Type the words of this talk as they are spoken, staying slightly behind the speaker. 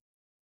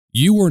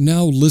You are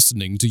now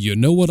listening to You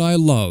Know What I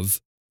Love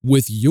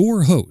with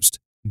your host,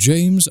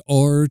 James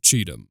R.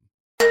 Cheatham.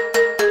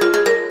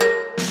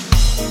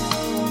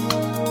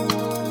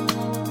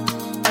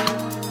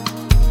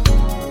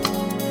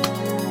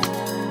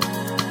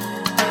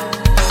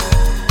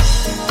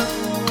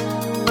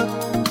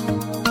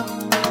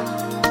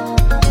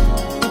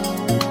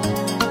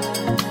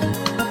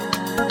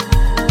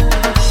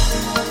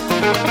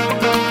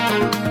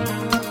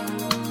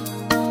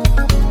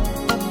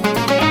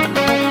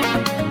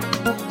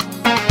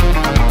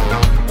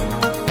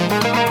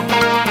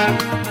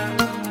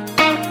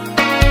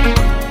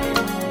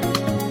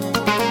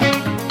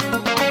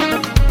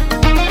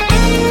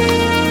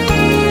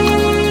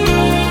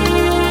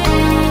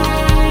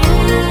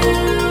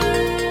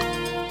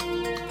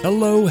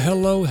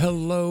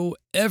 Hello,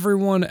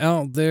 everyone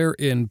out there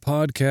in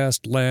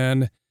podcast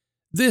land.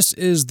 This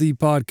is the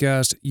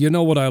podcast, You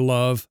Know What I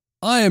Love.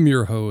 I am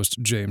your host,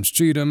 James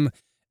Cheatham,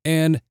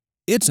 and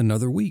it's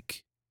another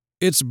week.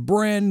 It's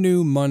brand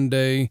new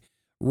Monday,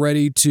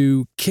 ready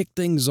to kick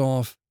things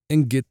off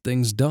and get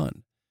things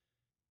done.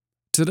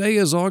 Today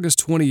is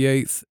August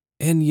 28th,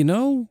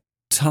 and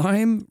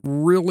time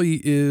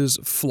really is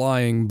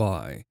flying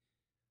by.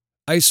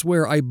 I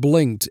swear I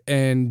blinked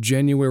and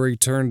January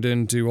turned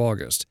into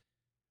August.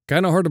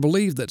 Kind of hard to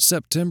believe that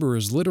September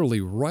is literally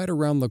right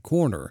around the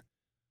corner.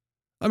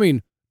 I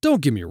mean,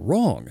 don't get me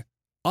wrong.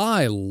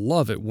 I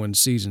love it when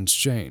seasons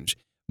change.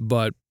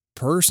 But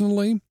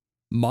personally,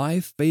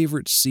 my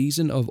favorite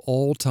season of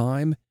all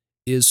time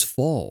is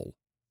fall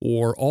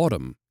or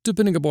autumn,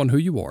 depending upon who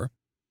you are.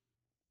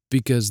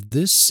 Because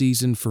this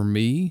season for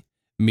me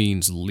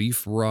means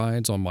leaf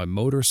rides on my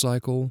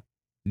motorcycle,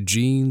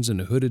 jeans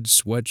and hooded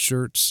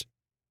sweatshirts,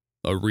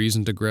 a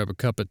reason to grab a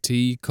cup of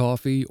tea,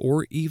 coffee,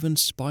 or even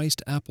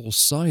spiced apple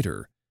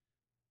cider.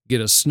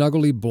 Get a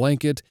snuggly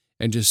blanket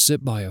and just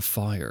sit by a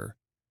fire.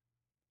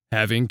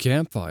 Having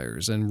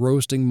campfires and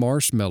roasting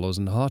marshmallows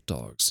and hot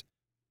dogs.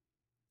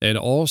 And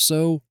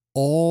also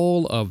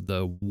all of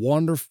the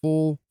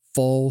wonderful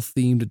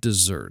fall-themed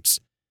desserts.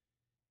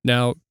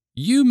 Now,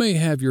 you may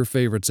have your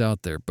favorites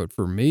out there, but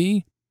for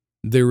me,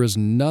 there is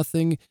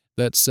nothing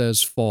that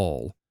says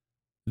fall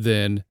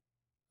than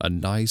a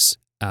nice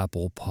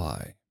apple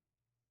pie.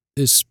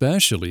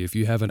 Especially if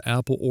you have an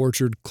apple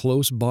orchard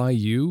close by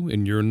you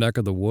in your neck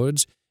of the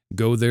woods,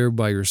 go there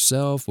by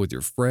yourself with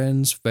your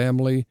friends,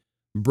 family,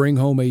 bring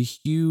home a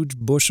huge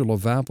bushel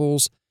of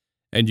apples,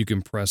 and you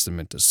can press them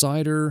into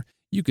cider,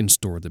 you can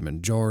store them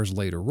in jars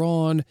later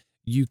on,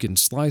 you can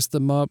slice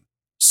them up,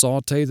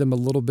 saute them a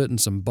little bit in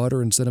some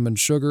butter and cinnamon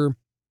sugar,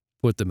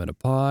 put them in a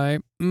pie.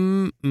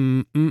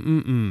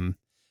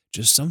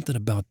 Just something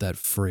about that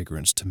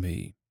fragrance to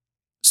me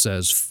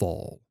says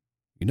fall.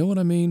 You know what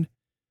I mean?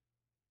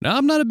 Now,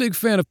 I'm not a big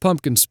fan of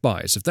pumpkin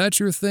spice. If that's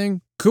your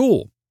thing,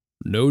 cool.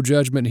 No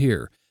judgment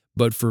here.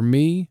 But for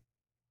me,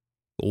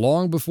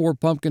 long before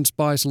pumpkin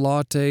spice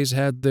lattes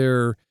had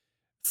their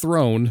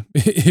throne,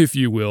 if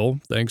you will,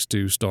 thanks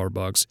to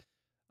Starbucks,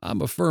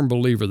 I'm a firm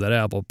believer that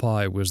apple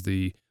pie was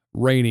the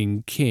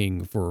reigning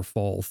king for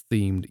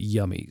fall-themed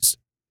yummies.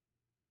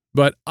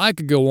 But I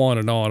could go on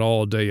and on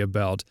all day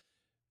about,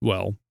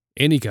 well,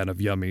 any kind of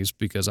yummies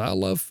because I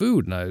love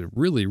food and I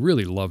really,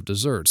 really love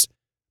desserts.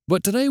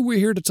 But today we're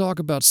here to talk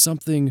about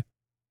something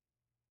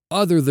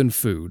other than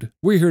food.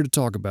 We're here to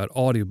talk about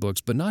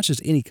audiobooks, but not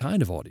just any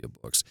kind of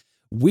audiobooks.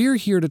 We're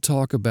here to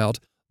talk about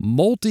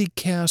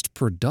multicast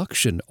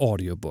production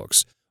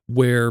audiobooks,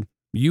 where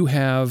you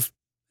have,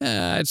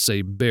 I'd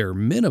say bare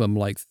minimum,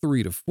 like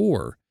 3 to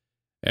 4.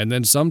 And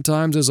then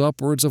sometimes as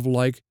upwards of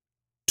like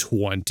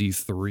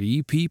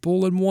 23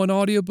 people in one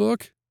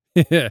audiobook.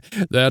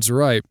 That's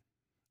right.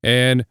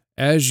 And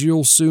as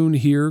you'll soon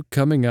hear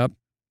coming up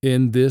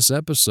in this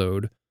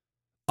episode,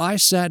 I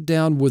sat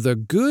down with a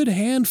good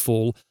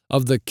handful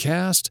of the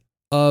cast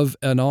of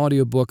an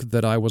audiobook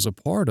that I was a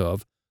part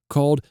of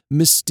called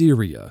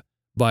Misteria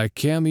by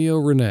Cameo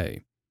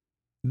Renee.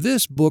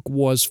 This book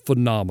was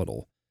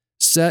phenomenal,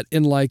 set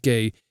in like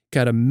a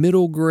kind of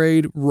middle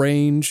grade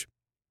range,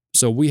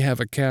 so we have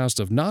a cast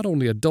of not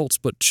only adults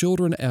but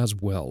children as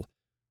well.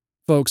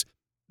 Folks,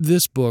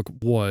 this book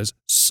was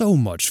so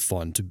much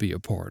fun to be a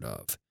part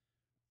of.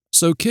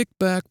 So kick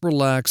back,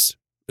 relax,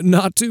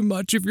 not too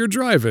much if you're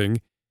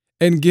driving,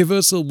 and give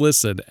us a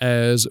listen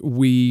as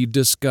we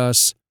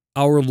discuss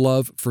our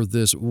love for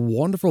this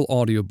wonderful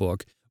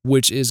audiobook,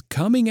 which is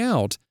coming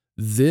out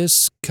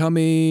this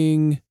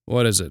coming,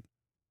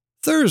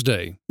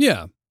 Thursday.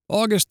 Yeah,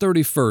 August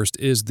 31st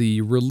is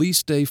the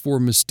release day for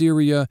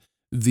Misteria,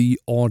 the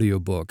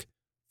audiobook,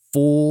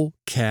 full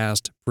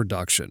cast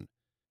production.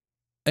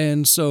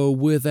 And so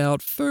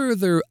without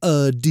further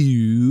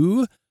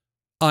ado,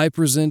 I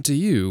present to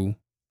you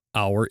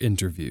our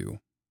interview.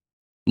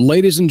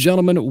 Ladies and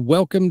gentlemen,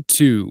 welcome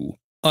to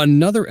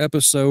another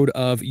episode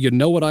of You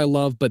Know What I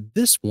Love, but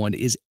this one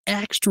is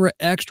extra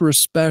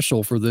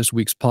special for this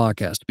week's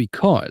podcast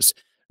because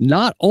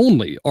not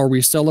only are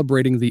we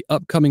celebrating the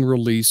upcoming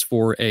release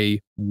for a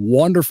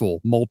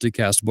wonderful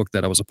multicast book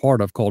that I was a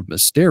part of called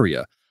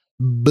Misteria,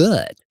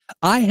 but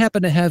I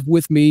happen to have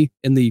with me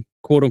in the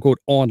quote unquote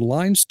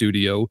online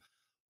studio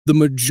the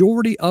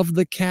majority of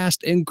the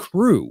cast and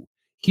crew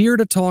here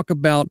to talk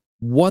about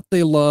what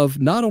they love,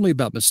 not only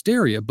about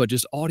Misteria, but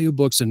just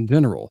audiobooks in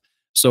general.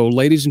 So,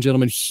 ladies and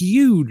gentlemen,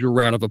 huge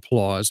round of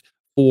applause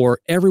for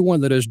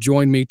everyone that has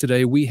joined me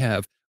today. We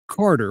have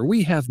Carter,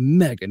 we have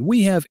Megan,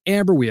 we have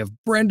Amber, we have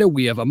Brenda,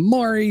 we have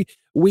Amari,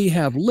 we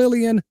have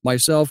Lillian,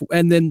 myself,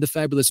 and then the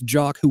fabulous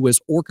Jock, who has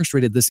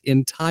orchestrated this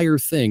entire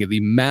thing, the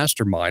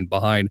mastermind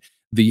behind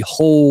the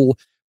whole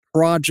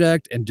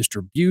project and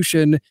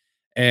distribution.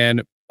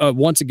 And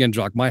once again,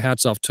 Jock, my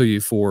hat's off to you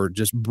for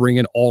just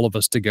bringing all of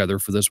us together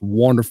for this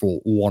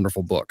wonderful,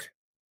 wonderful book.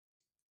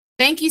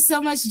 Thank you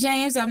so much,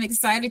 James. I'm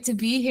excited to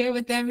be here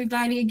with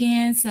everybody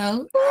again.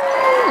 So,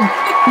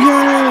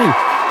 yay!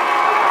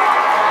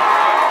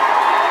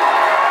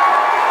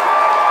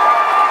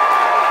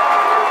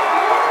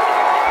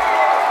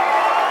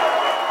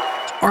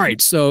 All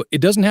right, so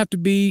it doesn't have to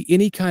be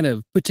any kind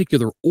of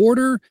particular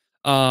order,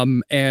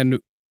 and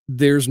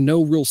there's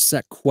no real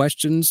set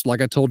questions.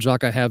 Like I told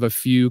Jock, I have a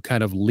few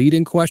kind of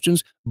leading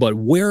questions, but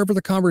wherever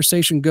the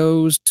conversation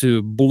goes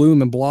to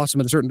bloom and blossom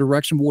in a certain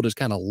direction, we'll just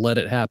kind of let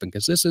it happen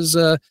because this is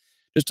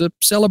just a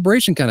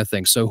celebration kind of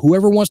thing. So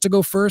whoever wants to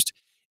go first,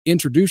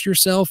 introduce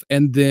yourself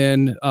and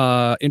then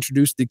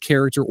introduce the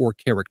character or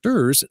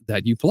characters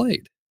that you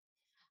played.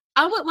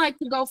 I would like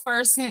to go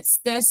first since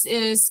this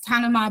is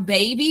kind of my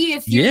baby,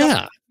 if you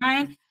Yeah, don't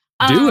mind.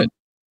 do it.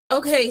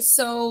 Okay,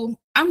 so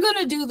I'm going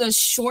to do the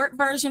short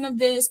version of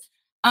this.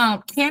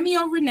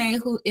 Cameo Renee,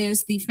 who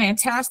is the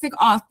fantastic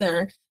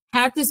author,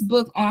 had this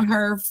book on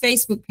her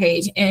Facebook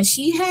page, and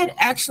she had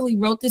actually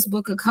wrote this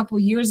book a couple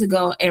years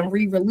ago and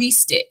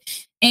re-released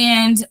it.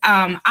 And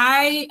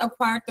I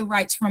acquired the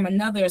rights from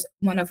another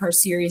one of her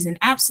series and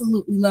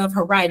absolutely love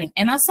her writing.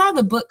 And I saw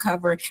the book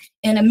cover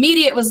and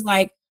immediate was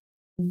like,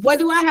 what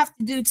do I have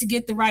to do to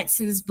get the rights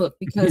to this book?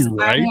 Because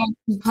I want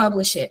to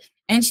publish it.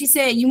 And she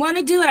said, you want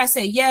to do it? I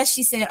said, yes.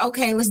 She said,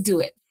 okay, let's do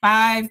it.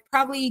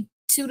 Probably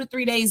 2 to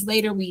 3 days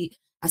later,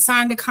 I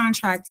signed the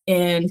contract,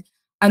 and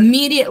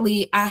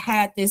immediately I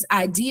had this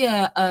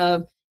idea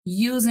of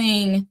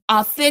using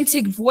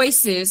authentic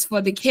voices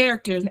for the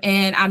characters.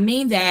 And I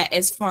mean that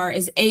as far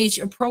as age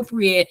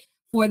appropriate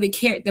for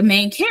the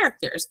main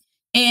characters.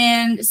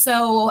 And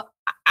so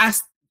I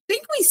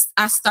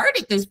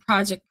started this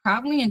project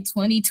probably in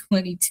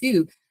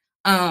 2022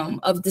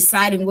 of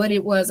deciding what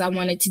it was I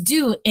wanted to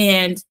do.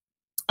 And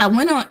I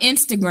went on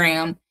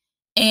Instagram,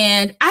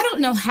 and I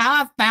don't know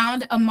how I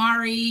found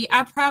Amari.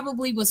 I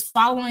probably was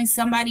following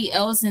somebody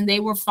else and they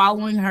were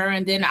following her.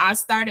 And then I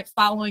started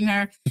following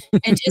her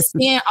and just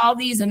seeing all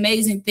these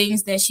amazing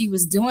things that she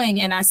was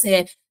doing. And I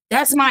said,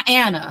 that's my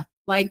Anna.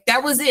 Like,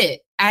 that was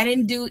it. I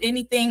didn't do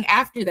anything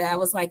after that. I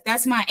was like,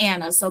 that's my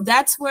Anna. So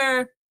that's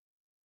where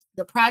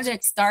the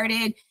project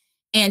started.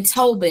 And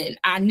Tobin,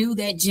 I knew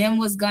that Jim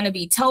was going to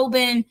be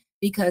Tobin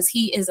because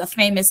he is a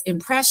famous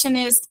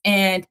impressionist.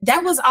 And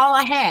that was all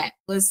I had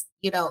was,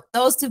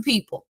 those two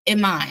people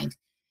in mind.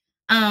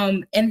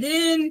 And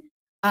then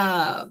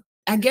I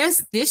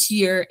guess this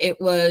year it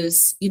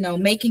was,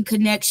 making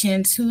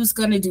connections, who's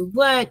going to do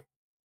what.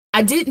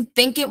 I didn't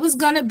think it was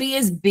going to be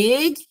as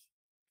big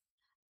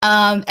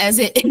as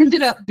it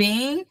ended up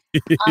being.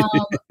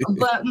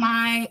 But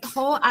my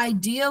whole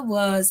idea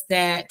was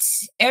that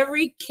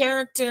every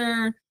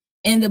character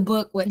in the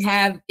book would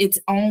have its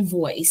own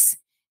voice,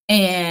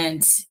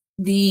 and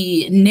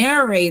the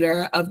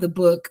narrator of the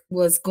book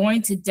was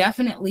going to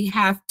definitely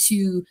have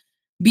to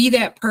be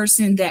that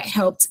person that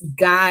helped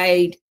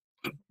guide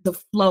the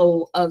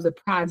flow of the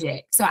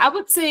project. So I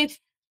would say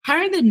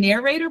hiring the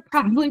narrator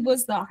probably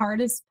was the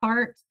hardest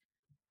part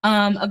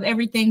of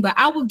everything, but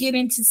I will get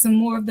into some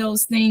more of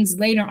those things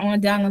later on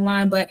down the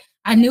line. But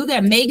I knew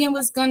that Megan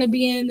was going to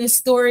be in this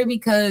story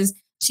because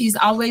she's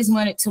always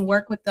wanted to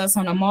work with us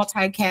on a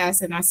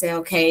multicast. And I said,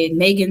 okay,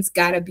 Megan's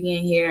got to be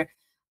in here.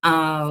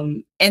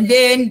 And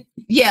then,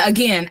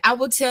 again, I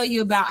will tell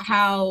you about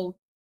how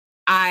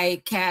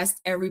I cast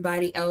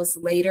everybody else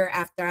later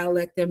after I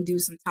let them do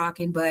some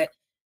talking. But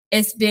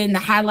it's been the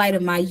highlight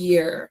of my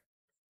year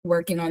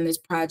working on this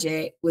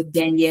project with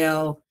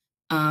Danielle,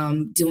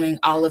 doing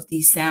all of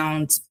these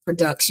sound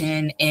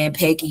production, and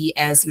Peggy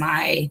as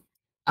my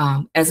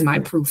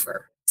proofer.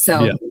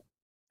 So yeah.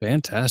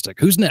 Fantastic.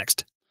 Who's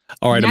next?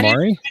 All right,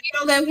 Amari.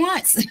 All at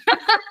once.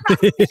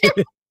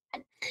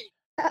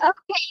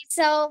 Okay,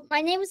 so my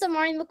name is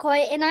Amari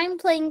McCoy, and I'm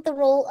playing the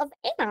role of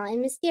Anna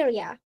in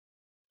Misteria.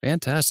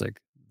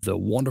 Fantastic. The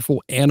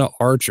wonderful Anna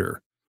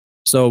Archer.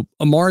 So,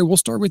 Amari, we'll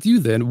start with you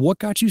then. What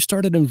got you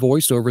started in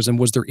voiceovers, and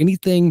was there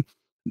anything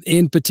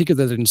in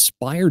particular that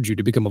inspired you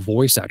to become a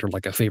voice actor,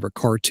 like a favorite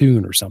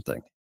cartoon or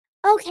something?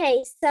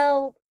 Okay,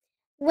 so,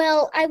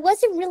 I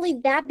wasn't really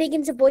that big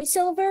into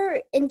voiceover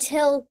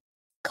until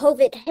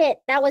COVID hit.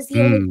 That was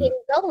the only thing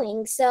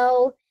going.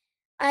 So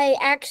I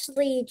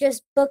actually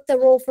just booked the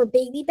role for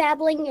Baby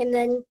Babbling, and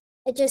then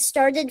it just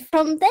started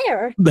from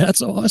there.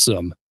 That's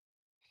awesome.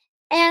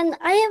 And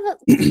I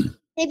have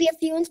maybe a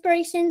few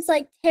inspirations,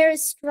 like Tara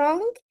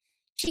Strong.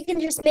 she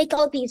can just make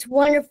all these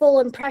wonderful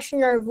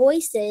impressioner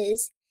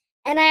voices.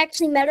 And I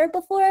actually met her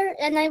before,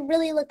 and I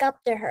really look up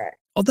to her.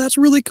 Oh, that's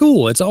really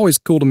cool. It's always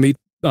cool to meet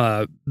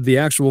the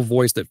actual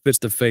voice that fits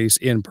the face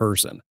in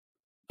person.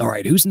 All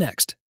right, who's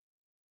next?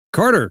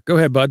 Carter, go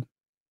ahead, bud.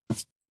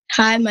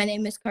 Hi, my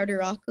name is Carter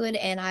Rockwood,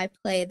 and I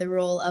play the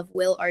role of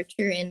Will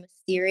Archer in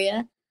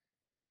Misteria.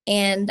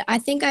 And I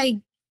think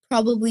I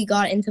probably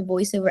got into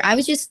voiceover.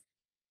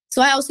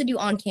 So I also do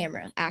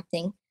on-camera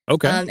acting.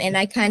 Okay. And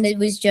I kind of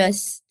was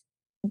just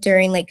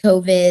during like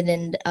COVID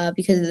and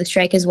because of the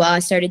strike as well, I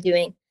started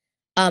doing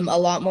a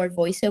lot more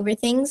voiceover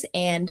things,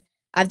 and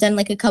I've done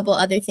like a couple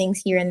other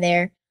things here and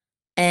there.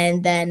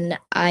 And then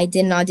I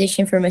did an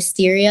audition for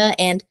Misteria,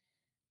 and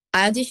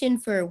I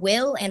auditioned for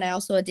Will, and I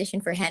also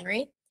auditioned for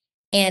Henry.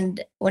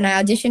 And when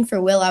I auditioned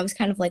for Will, I was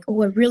kind of like,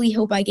 oh, I really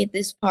hope I get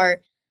this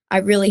part. I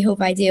really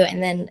hope I do.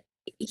 And then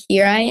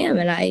here I am,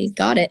 and I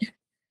got it.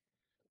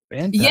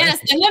 Fantastic. Yes,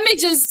 and let me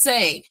just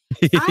say,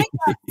 I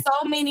got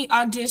so many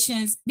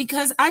auditions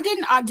because I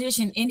didn't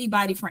audition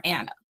anybody for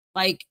Anna.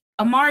 Like,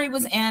 Amari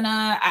was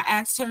Anna. I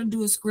asked her to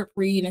do a script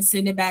read and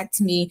send it back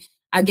to me.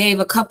 I gave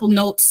a couple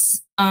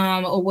notes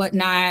or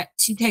whatnot.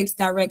 She takes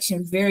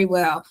direction very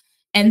well.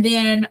 And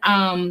then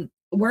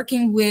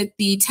working with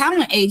the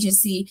talent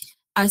agency,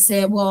 I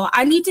said, well,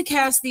 I need to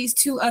cast these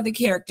two other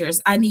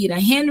characters. I need a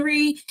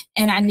Henry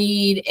and I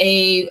need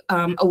a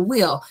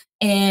Will.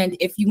 And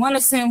if you want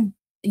to send,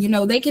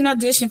 they can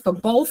audition for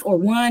both or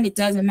one, it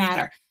doesn't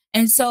matter.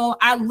 And so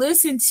I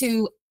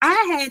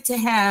had to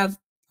have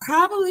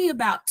probably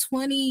about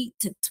 20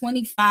 to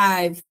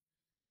 25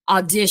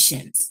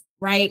 auditions,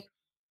 right?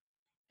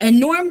 And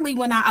normally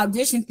when I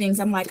audition things,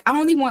 I'm like, I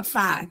only want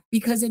 5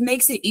 because it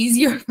makes it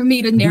easier for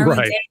me to narrow it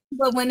down.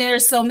 But when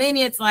there's so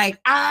many, it's like,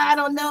 I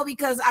don't know,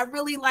 because I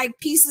really like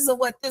pieces of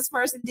what this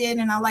person did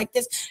and I like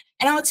this.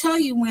 And I'll tell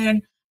you,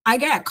 when I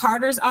got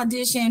Carter's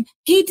audition,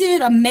 he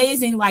did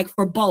amazing, like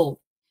for both.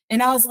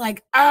 And I was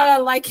like, I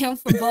like him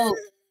for both.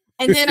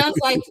 And then I was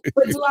like,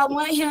 but do I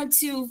want him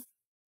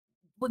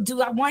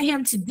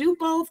to do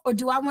both, or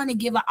do I want to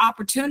give an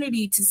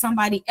opportunity to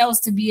somebody else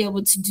to be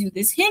able to do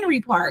this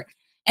Henry part?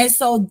 And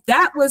so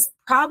that was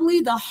probably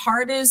the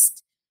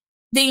hardest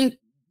thing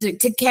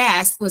to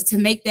cast, was to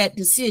make that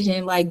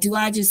decision. Like, do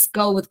I just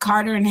go with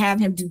Carter and have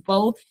him do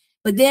both?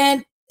 But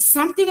then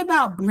something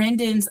about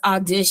Brendan's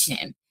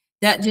audition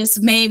that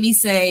just made me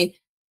say,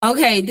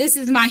 okay, this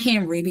is my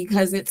Henry,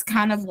 because it's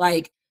kind of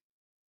like,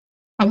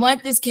 I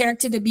want this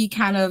character to be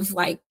kind of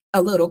like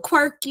a little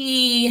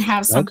quirky,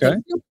 have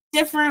something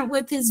different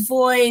with his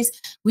voice.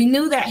 We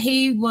knew that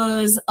he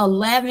was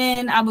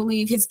 11. I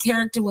believe his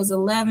character was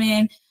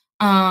 11.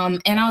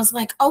 And I was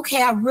like,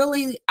 okay, I'm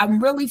really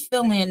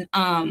feeling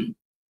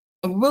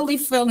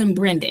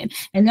Brendan.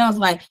 And then I was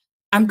like,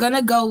 I'm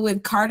gonna go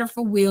with Carter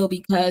for Will,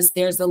 because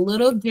there's a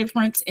little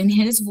difference in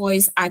his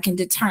voice.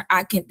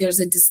 There's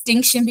a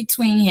distinction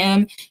between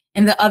him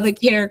and the other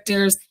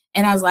characters.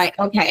 And I was like,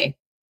 okay,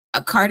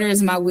 Carter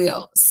is my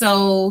Will.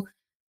 So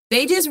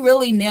they just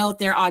really nailed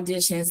their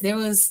auditions.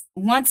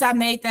 Once I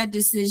made that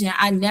decision,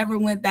 I never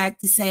went back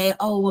to say,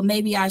 oh, well,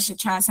 maybe I should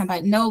try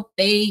somebody. Nope,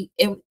 I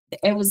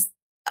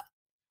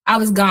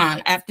was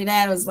gone. After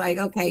that, I was like,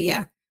 okay,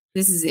 yeah,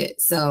 this is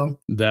it. So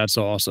that's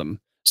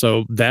awesome.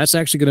 So that's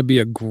actually going to be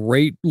a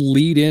great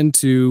lead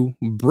into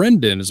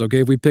Brendan. Is it okay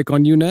if we pick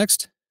on you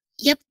next?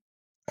 Yep.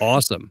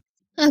 Awesome.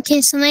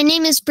 Okay, so my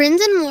name is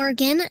Brendan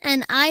Morgan,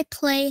 and I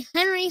play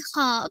Henry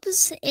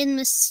Hobbs in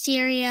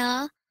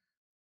Misteria.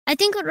 I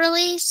think what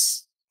really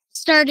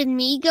started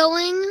me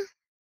going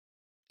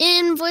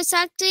in voice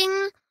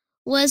acting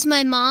was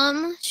my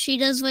mom. She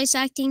does voice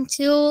acting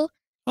too.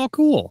 Oh,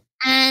 cool.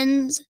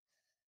 And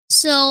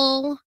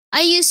so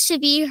I used to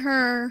be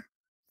her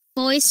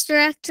voice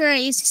director. I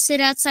used to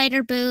sit outside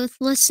her booth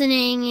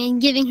listening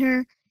and giving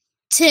her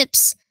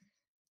tips.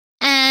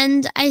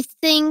 And I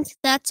think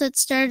that's what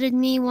started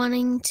me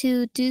wanting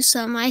to do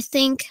some. I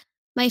think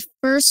my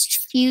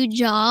first few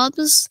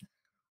jobs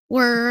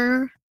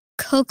were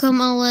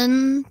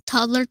Cocomelon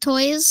toddler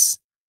toys.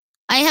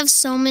 I have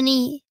so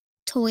many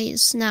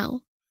toys now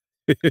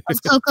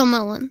of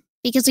Cocomelon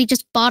because we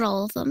just bought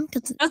all of them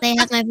because they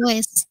have my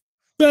voice.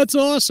 That's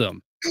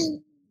awesome.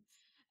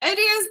 It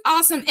is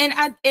awesome.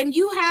 And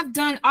you have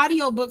done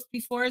audiobooks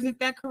before, isn't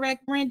that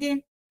correct,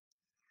 Brendan?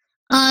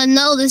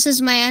 No, this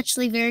is my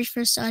actually very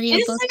first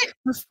audiobook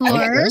before.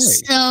 Okay.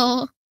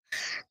 So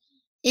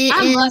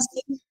I love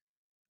it.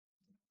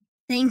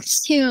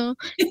 Thanks you.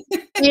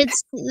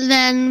 It's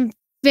been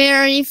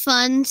very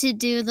fun to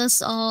do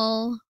this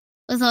all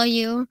with all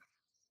you.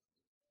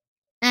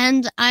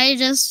 And I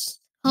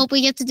just hope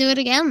we get to do it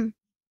again.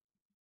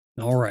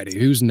 All righty,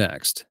 who's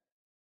next?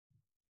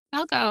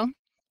 I'll go.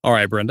 All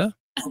right, Brenda.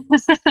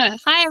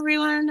 Hi,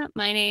 everyone.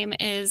 My name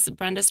is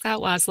Brenda Scott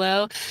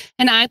Waslow,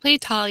 and I play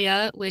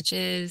Talia, which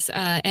is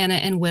Anna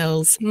and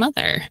Will's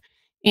mother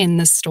in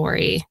the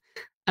story.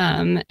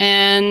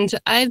 And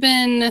I've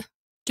been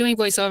doing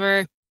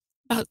voiceover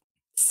about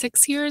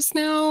 6 years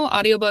now,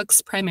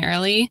 audiobooks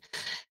primarily.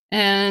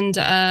 And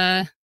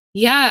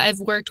Yeah, I've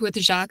worked with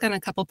Jacques on a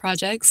couple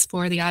projects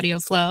for the audio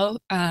flow.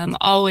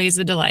 Always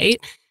a delight.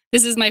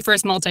 This is my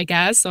first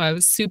multicast, so I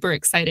was super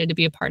excited to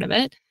be a part of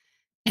it.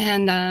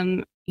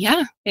 And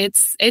yeah,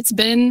 it's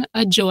been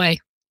a joy.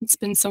 It's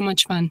been so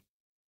much fun.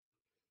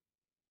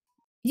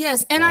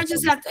 Yes, and I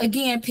just have to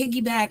again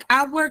piggyback.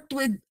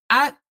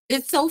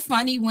 It's so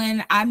funny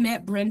when I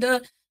met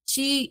Brenda,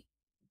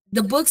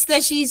 the books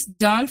that she's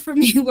done for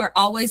me were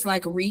always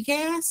like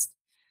recast.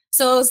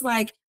 So it's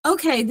like,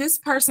 okay, this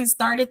person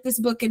started this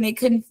book and they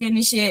couldn't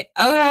finish it.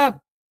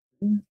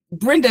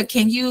 Brenda,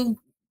 can you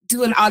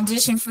do an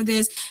audition for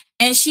this?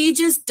 And she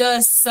just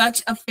does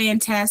such a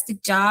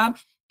fantastic job.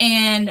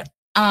 And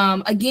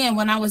again,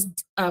 when I was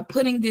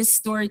putting this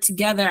story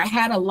together, I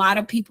had a lot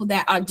of people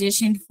that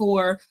auditioned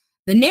for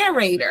the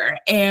narrator.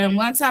 And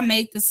once I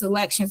made the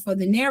selection for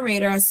the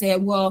narrator, I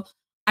said, well,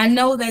 I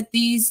know that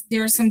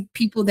there are some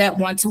people that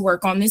want to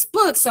work on this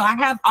book. So I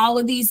have all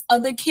of these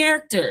other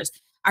characters.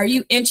 Are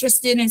you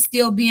interested in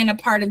still being a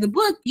part of the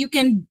book? You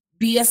can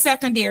be a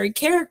secondary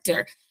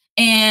character.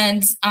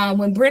 And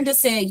when Brenda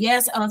said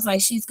yes, I was like,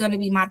 she's going to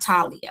be my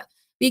Talia.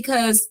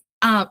 Because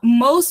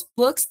most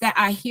books that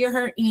I hear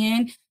her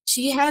in,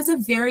 she has a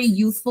very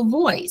youthful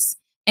voice.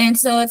 And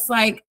so it's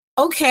like,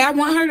 okay, I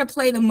want her to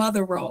play the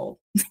mother role.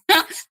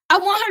 I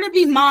want her to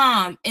be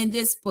mom in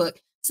this book.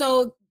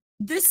 So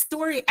this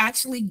story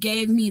actually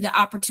gave me the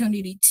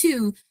opportunity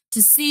to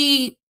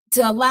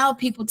allow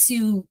people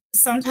to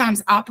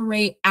sometimes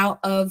operate out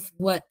of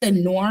what the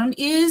norm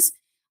is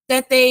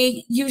that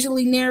they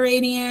usually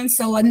narrate in.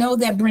 So I know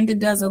that Brenda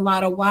does a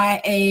lot of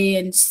YA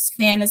and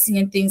fantasy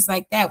and things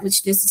like that,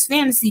 which this is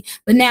fantasy.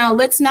 But now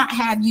let's not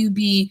have you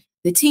be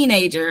the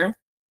teenager.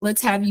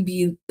 Let's have you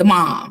be the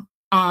mom,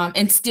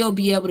 and still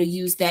be able to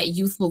use that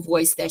youthful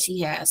voice that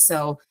she has.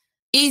 So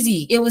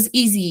easy. It was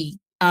easy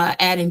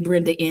adding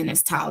Brenda in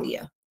as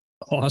Talia.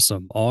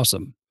 Awesome.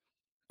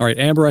 All right,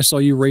 Amber, I saw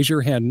you raise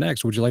your hand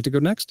next. Would you like to go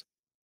next?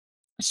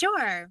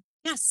 Sure.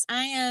 Yes,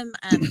 I am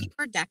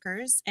Amber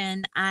Deckers,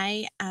 and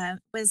I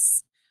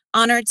was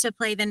honored to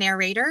play the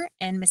narrator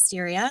in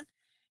Misteria.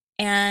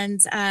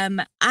 And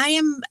I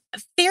am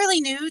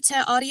fairly new to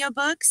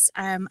audiobooks.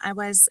 I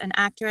was an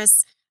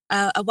actress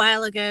a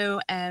while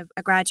ago, a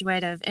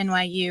graduate of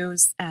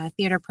NYU's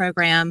theater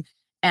program,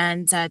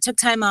 and took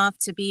time off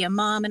to be a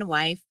mom and a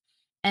wife.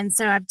 And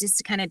so I've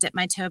just kind of dipped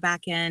my toe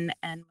back in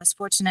and was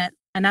fortunate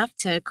enough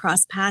to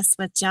cross paths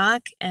with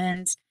Jock.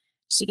 And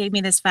she gave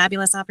me this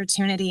fabulous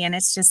opportunity. And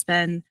it's just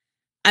been,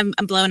 I'm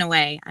blown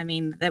away. I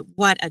mean,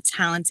 what a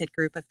talented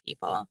group of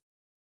people.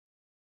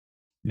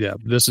 Yeah,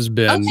 this has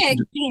been. Okay.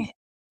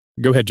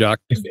 Go ahead, Jock.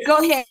 Go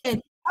ahead.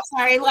 I'm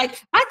sorry.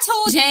 Like I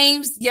told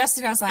James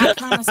yesterday, I was like, I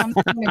promise I'm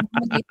not going to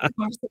dominate the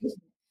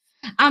conversation.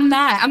 I'm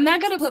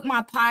not going to put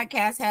my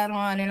podcast hat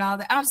on and all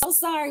that. I'm so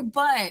sorry,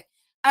 but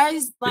I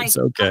was like, it's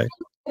okay.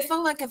 I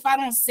feel like if I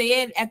don't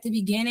say it at the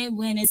beginning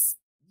when it's,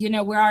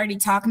 we're already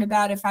talking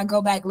about, if I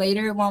go back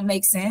later, it won't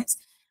make sense.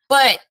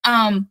 But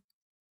I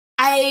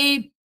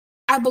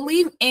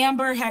believe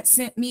Amber had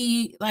sent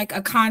me like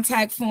a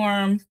contact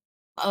form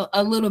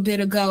a little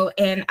bit ago,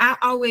 and I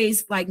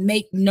always like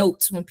make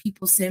notes when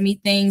people send me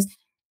things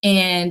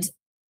and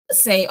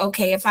say,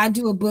 okay, if I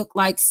do a book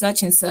like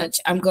such and such,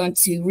 I'm going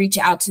to reach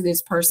out to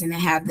this person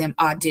and have them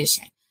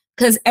audition,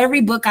 because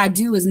every book I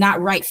do is not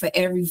right for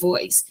every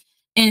voice.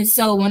 And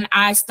so when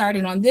I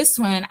started on this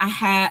one, I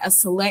had a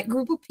select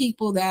group of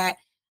people that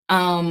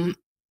I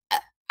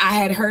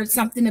had heard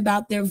something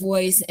about their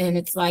voice, and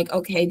it's like,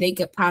 okay, they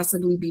could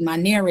possibly be my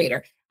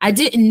narrator. I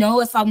didn't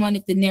know if I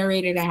wanted the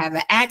narrator to have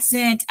an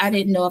accent. I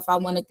didn't know if I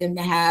wanted them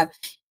to have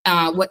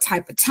what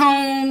type of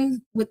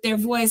tone with their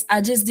voice. I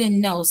just didn't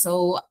know.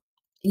 So,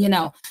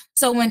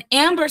 so when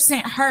Amber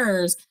sent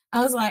hers,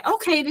 I was like,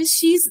 okay,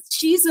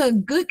 she's a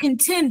good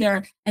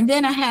contender. And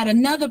then I had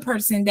another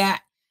person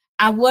that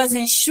I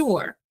wasn't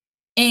sure.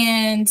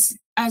 And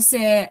I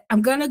said,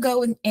 I'm going to go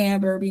with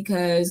Amber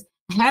because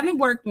I haven't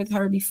worked with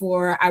her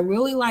before. I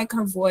really like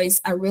her voice.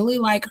 I really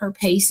like her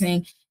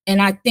pacing.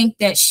 And I think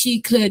that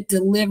she could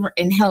deliver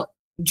and help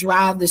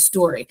drive the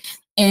story.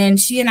 And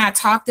she and I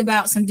talked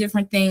about some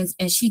different things,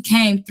 and she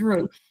came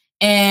through.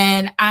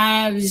 And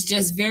I was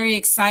just very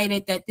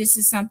excited that this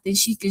is something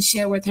she can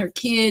share with her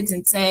kids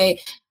and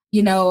say,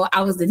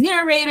 I was the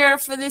narrator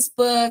for this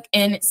book,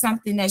 and it's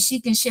something that she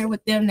can share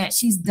with them that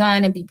she's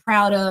done and be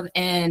proud of.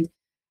 And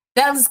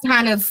that was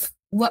kind of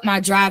what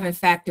my driving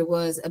factor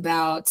was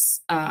about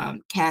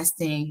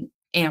casting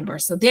Amber.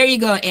 So there you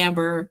go,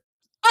 Amber.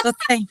 Well,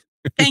 thank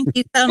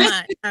you so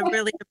much. I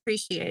really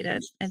appreciate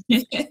it.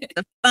 It's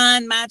a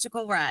fun,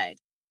 magical ride.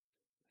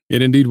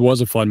 It indeed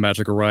was a fun,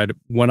 magical ride.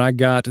 When I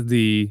got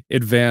the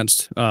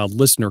advanced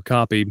listener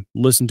copy,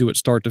 listened to it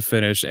start to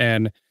finish,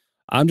 and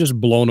I'm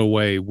just blown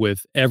away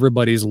with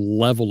everybody's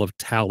level of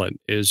talent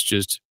is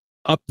just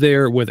up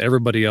there with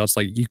everybody else.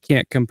 Like, you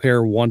can't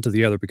compare one to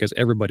the other because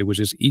everybody was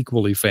just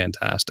equally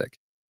fantastic.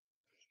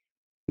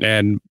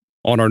 And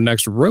on our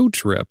next road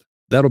trip,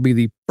 that'll be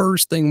the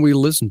first thing we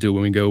listen to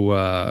when we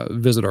go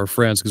visit our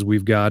friends, because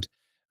we've got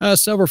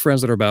several friends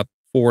that are about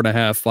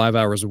 4.5, 5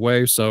 hours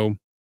away. So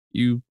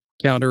you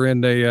count her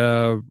in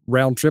a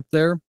round trip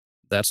there.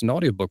 That's an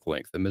audiobook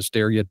length, and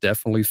Misteria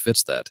definitely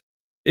fits that.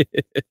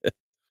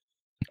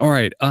 All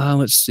right,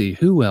 let's see.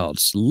 Who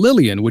else?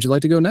 Lillian, would you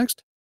like to go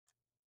next?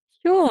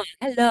 Sure.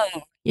 Hello.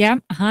 Yeah.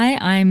 Hi,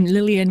 I'm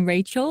Lillian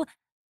Rachel.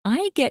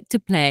 I get to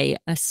play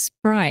a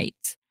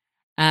sprite,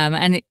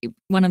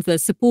 one of the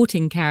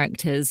supporting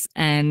characters,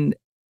 and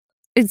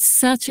it's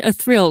such a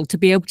thrill to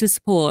be able to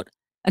support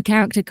a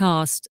character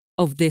cast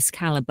of this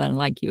caliber,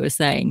 like you were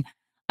saying.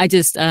 I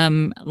just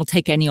will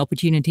take any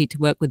opportunity to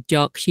work with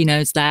Jock. She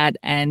knows that,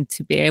 and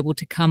to be able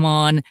to come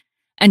on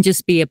and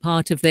just be a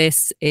part of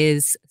this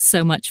is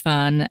so much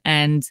fun.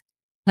 And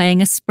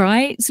playing a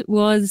sprite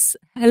was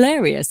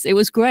hilarious. It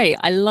was great.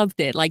 I loved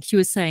it. Like she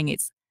was saying,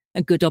 it's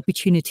a good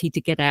opportunity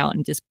to get out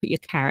and just put your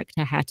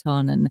character hat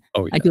on. And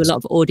I do a lot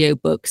of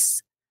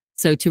audiobooks.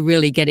 So to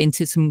really get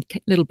into some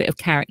little bit of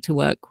character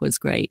work was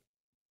great.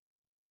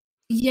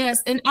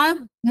 Yes, and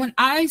when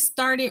I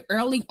started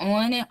early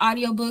on in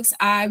audiobooks,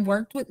 I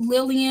worked with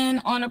Lillian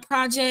on a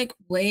project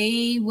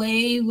way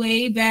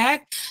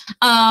back.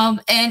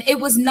 And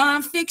it was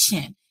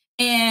nonfiction.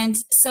 And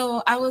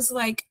so I was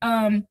like,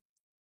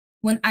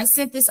 when I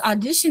sent this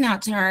audition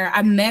out to her,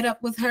 I met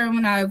up with her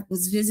when I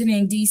was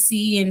visiting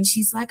DC, and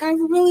she's like, I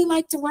would really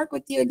like to work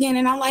with you again.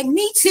 And I'm like,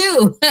 me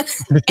too.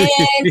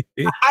 And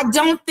I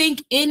don't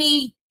think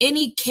any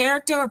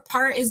character or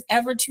part is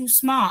ever too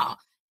small.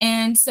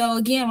 And so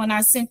again, when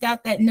I sent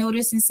out that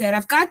notice and said,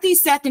 I've got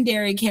these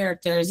secondary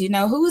characters,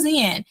 who's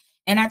in?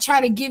 And I try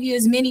to give you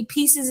as many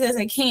pieces as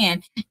I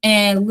can.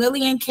 And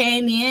Lillian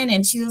came in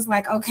and she was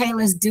like, okay,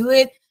 let's do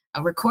it.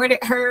 I recorded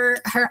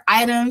her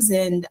items,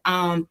 and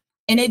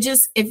it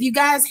just, if you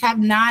guys have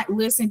not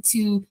listened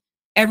to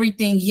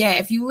everything yet,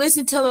 if you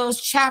listen to those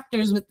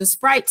chapters with the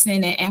sprites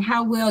in it and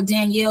how well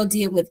Danielle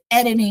did with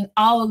editing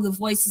all of the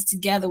voices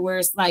together, where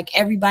it's like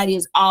everybody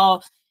is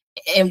all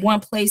in one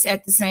place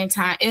at the same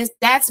time,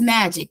 that's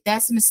magic.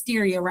 That's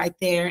Misteria right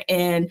there.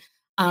 And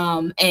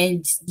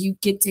you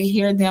get to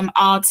hear them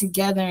all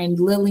together, and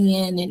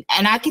Lillian,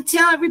 and I could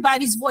tell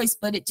everybody's voice,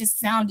 but it just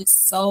sounded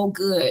so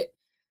good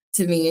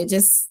to me.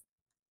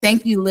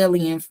 Thank you,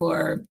 Lillian,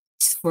 for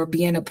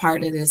being a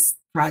part of this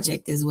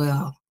project as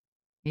well.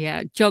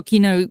 Yeah, Jock,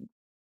 the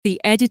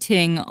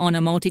editing on a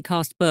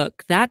multicast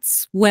book,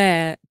 that's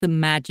where the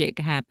magic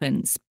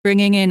happens.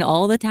 Bringing in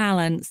all the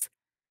talents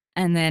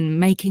and then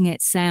making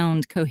it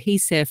sound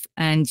cohesive.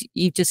 And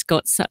you've just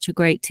got such a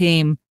great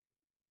team.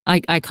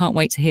 I can't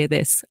wait to hear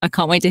this. I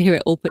can't wait to hear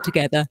it all put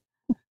together.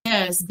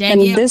 Yes,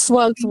 Danielle. And this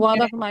was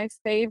one of my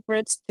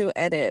favorites to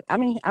edit. I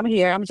mean, I'm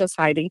here, I'm just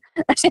hiding.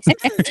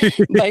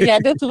 But yeah,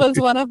 this was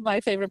one of my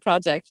favorite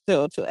projects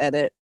to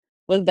edit. It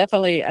was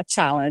definitely a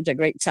challenge, a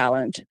great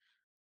challenge.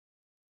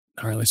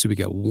 All right, let's see. We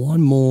got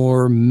one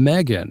more.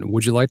 Megan,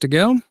 would you like to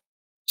go?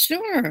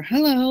 Sure.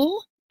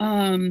 Hello.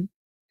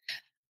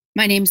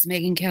 My name's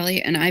Megan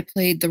Kelly, and I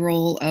played the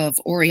role of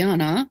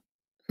Oriana,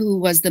 who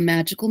was the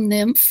magical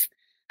nymph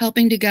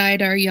helping to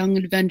guide our young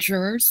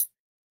adventurers.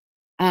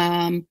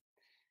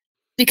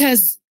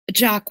 Because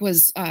Jock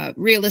was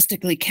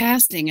realistically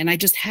casting, and I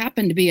just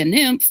happened to be a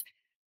nymph,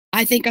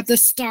 I think of the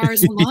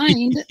stars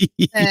aligned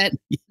that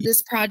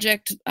this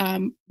project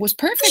was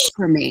perfect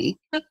for me.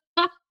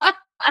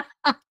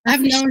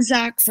 I've known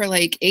Jacques for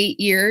like 8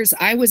 years.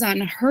 I was on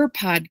her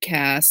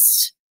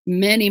podcast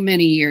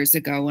many years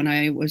ago when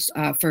I was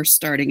first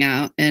starting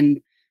out,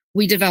 and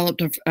we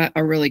developed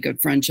a really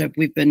good friendship.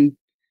 We've been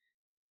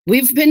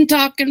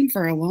talking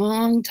for a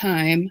long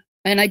time,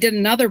 and I did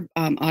another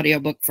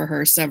audiobook for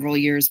her several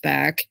years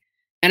back,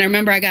 and I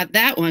remember I got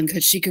that one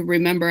because she could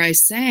remember I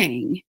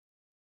sang.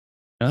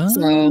 Oh.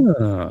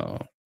 So,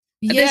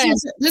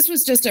 yes, this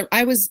was just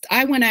I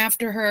went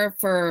after her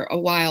for a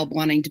while,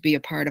 wanting to be a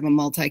part of a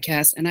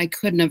multicast, and I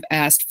couldn't have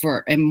asked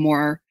for a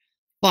more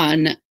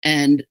fun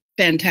and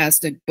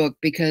fantastic book,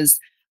 because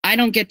I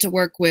don't get to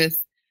work with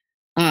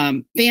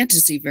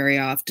fantasy very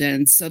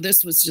often. So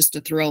this was just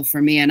a thrill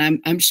for me, and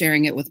I'm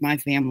sharing it with my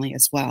family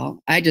as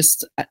well.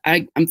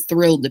 I'm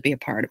thrilled to be a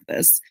part of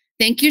this.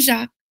 Thank you,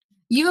 Jacques.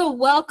 You're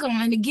welcome.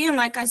 And again,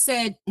 like I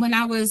said, when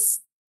I was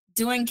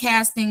doing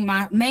casting,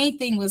 my main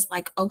thing was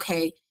like,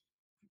 okay,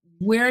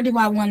 where do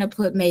I want to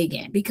put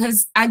Megan?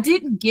 Because I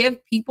didn't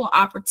give people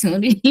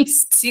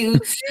opportunities to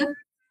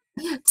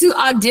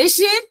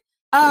audition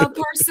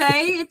per se.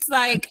 It's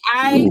like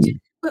I just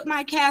put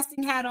my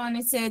casting hat on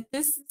and said,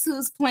 this is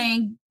who's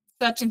playing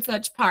such and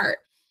such part.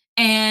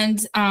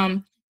 And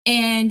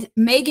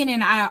Megan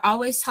and I are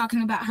always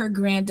talking about her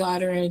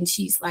granddaughter, and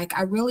she's like,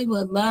 I really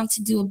would love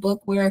to do a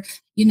book where,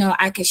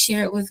 I could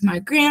share it with my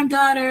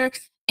granddaughter.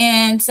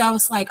 And so I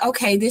was like,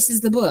 okay, this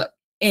is the book.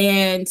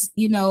 And,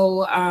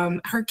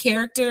 her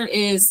character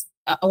is,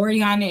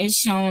 Oriana is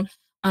shown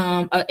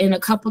in a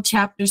couple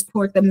chapters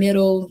toward the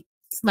middle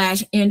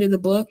 / end of the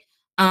book.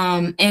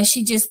 And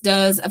she just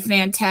does a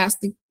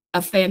fantastic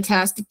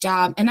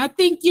job. And I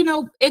think,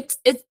 it's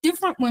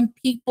different when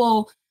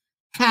people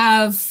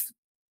have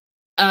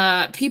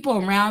people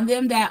around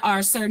them that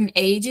are certain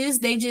ages.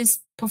 They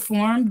just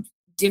perform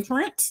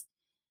different.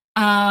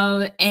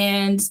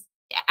 And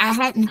I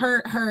hadn't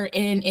heard her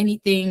in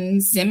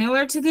anything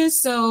similar to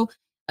this. So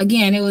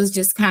again, it was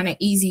just kind of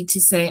easy to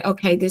say,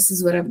 okay, this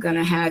is what I'm going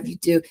to have you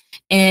do.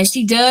 And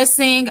she does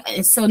sing.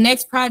 So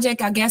next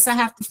project, I guess I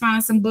have to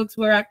find some books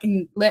where I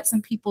can let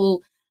some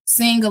people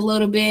sing a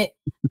little bit,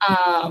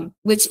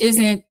 which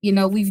isn't,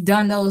 we've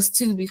done those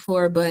too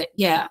before, but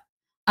yeah.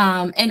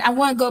 And I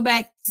want to go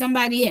back.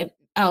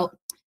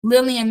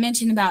 Lillian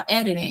mentioned about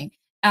editing.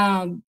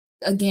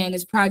 Again,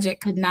 this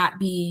project could not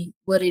be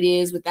what it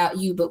is without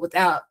you, but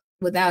without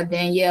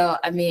Danielle,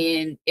 I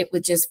mean, it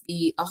would just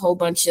be a whole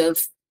bunch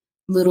of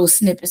little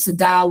snippets of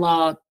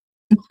dialogue.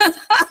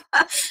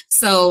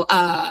 So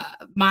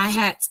my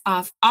hat's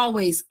off,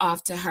 always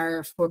off to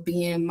her for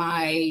being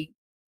my,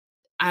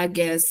 I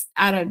guess,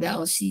 I don't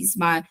know, she's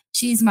my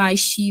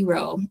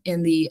shero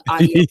in the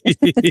audio.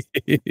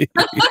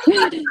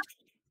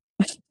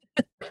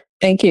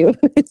 Thank you.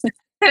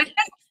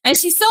 And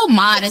she's so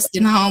modest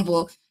and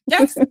humble.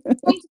 That's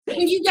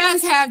when you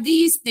guys have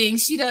these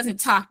things, she doesn't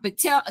talk, but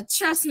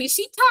trust me,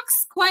 she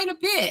talks quite a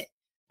bit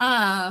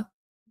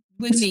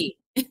with me.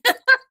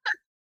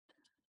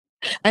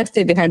 I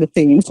stay behind the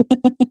scenes.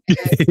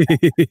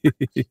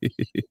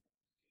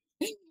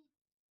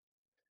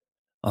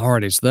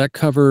 Alrighty, so that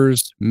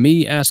covers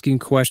me asking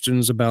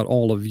questions about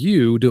all of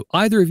you. Do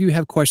either of you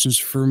have questions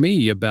for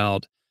me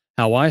about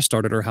how I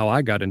started or how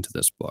I got into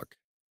this book?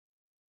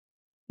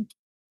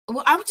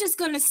 Well, I'm just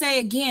going to say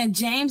again,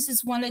 James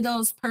is one of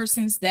those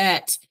persons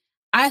that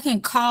I can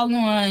call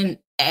on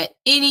at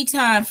any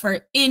time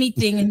for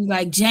anything and be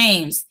like,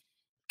 James,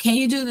 can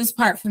you do this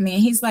part for me?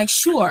 And he's like,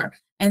 sure.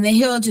 And then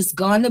he'll just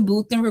go in the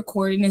booth and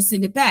record it and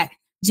send it back.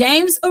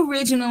 James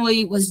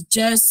originally was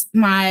just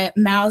my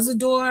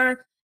Malzador,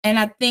 and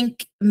I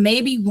think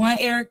maybe one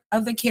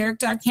other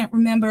character, I can't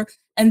remember.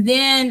 And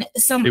then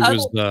it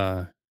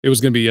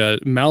was going to be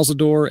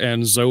Malzador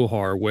and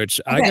Zohar,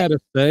 which I got to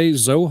say,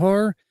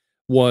 Zohar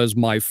was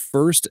my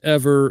first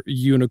ever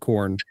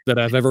unicorn that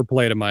I've ever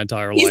played in my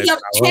entire life.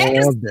 I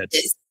loved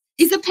it.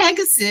 He's a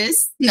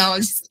Pegasus. No,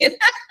 I'm just kidding.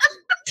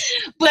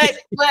 but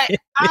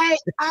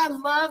I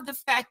love the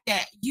fact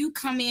that you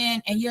come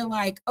in and you're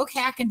like,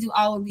 okay, I can do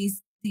all of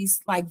these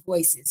like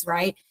voices,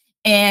 right?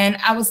 And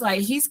I was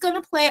like, he's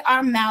gonna play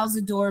our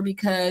Malzador,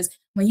 because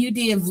when you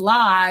did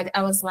Vlad,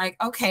 I was like,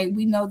 okay,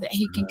 we know that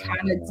he can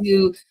kind of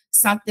do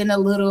something a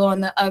little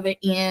on the other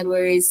end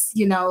where he's,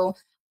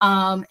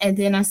 and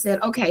then I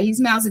said, okay, he's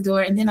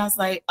Malzador. And then I was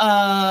like,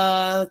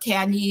 okay,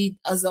 I need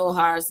a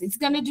Zohar. So he's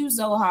gonna do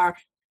Zohar.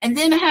 And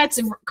then I had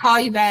to call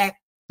you back.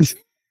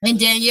 And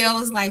Danielle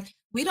was like,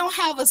 we don't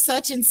have a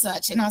such and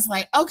such. And I was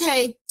like,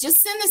 okay, just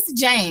send this to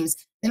James.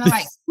 And I'm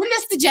like, send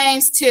this to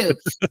James too.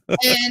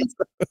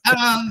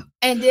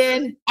 And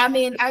then, I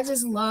mean, I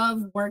just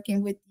love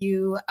working with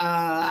you.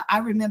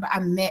 I remember I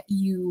met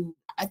you.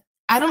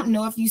 I don't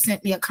know if you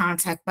sent me a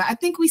contact, but I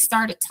think we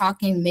started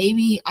talking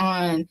maybe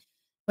on,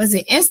 was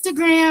it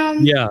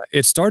Instagram? Yeah,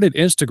 it started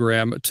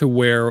Instagram, to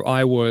where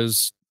I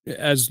was,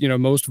 as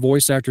most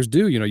voice actors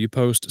do, you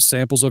post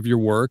samples of your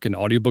work and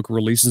audiobook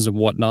releases and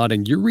whatnot,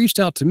 and you reached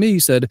out to me,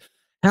 said,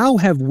 how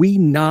have we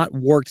not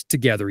worked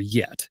together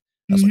yet?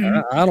 I was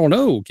like, I don't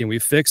know, can we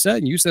fix that?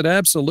 And you said,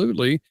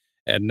 absolutely.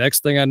 And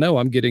next thing I know,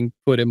 I'm getting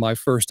put in my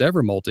first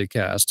ever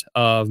multicast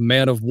of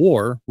Man of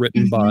War,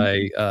 written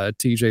by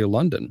TJ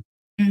London.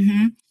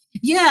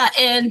 Yeah,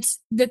 and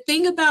the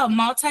thing about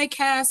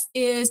multicast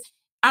is,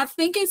 I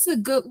think it's a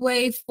good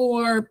way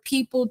for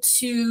people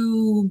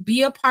to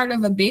be a part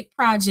of a big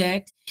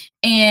project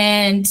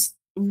and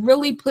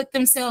really put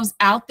themselves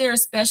out there,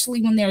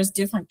 especially when there's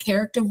different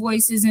character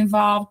voices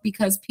involved,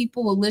 because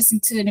people will listen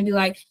to it and be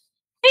like,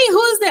 hey,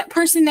 who is that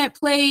person that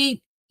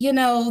played,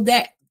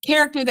 that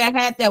character that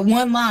had that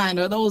one line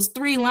or those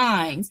 3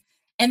 lines?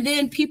 And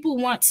then people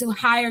want to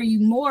hire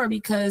you more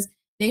because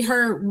they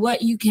heard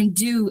what you can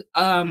do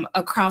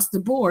across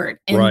the board.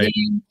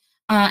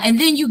 And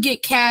then you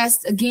get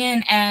cast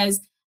again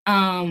as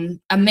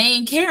a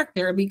main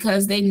character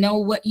because they know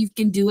what you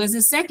can do as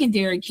a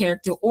secondary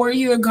character, or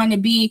you're going to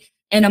be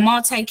in a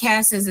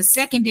multicast as a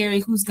secondary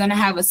who's going to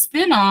have a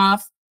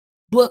spinoff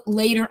book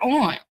later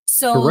on.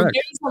 So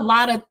there's a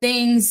lot of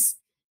things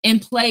in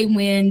play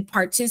when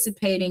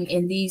participating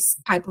in these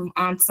type of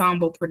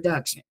ensemble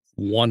productions.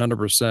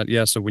 100%.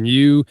 Yeah. So when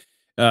you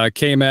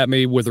came at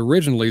me with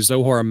originally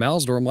Zohar and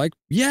Malzador, I'm like,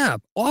 yeah,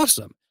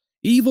 awesome.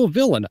 Evil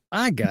villain.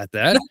 I got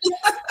that.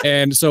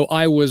 And so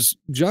I was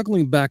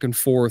juggling back and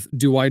forth.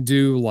 Do I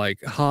do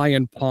like high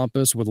and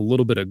pompous with a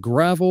little bit of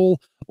gravel,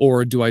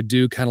 or do I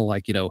do kind of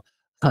like,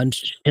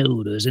 hunched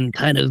shoulders and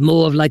kind of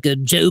more of like a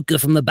Joker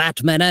from the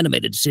Batman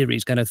animated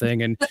series kind of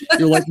thing? And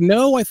you're like,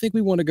 no, I think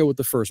we want to go with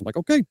the first. I'm like,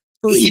 okay,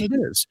 first it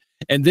is.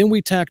 And then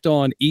we tacked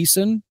on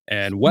Eason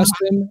and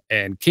Weston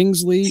and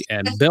Kingsley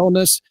and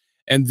Belness.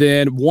 And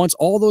then once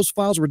all those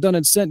files were done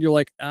and sent, you're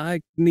like,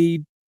 I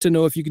need to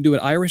know if you can do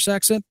an Irish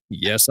accent.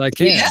 Yes, I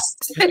can. Yes.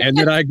 And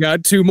then I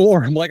got 2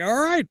 more. I'm like,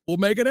 all right, we'll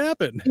make it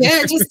happen.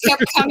 Yeah, it just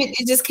kept coming.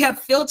 It just kept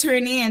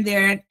filtering in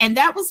there. And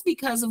that was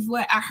because of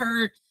what I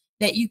heard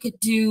that you could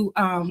do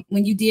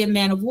when you did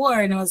Man of War.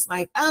 And I was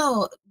like,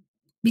 oh,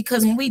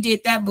 because when we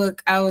did that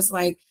book, I was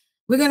like,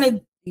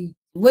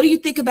 what do you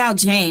think about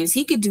James?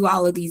 He could do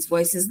all of these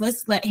voices.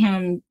 Let's let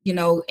him,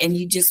 and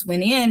you just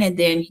went in, and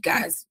then you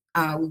guys,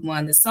 we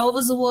won the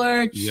Sovas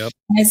Award. Yep.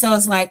 And so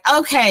it's like,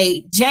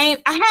 okay,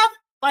 James, I have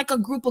like a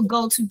group of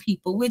go-to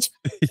people, which,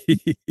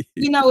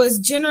 is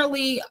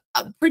generally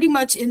pretty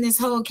much in this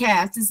whole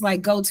cast is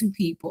like go-to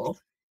people.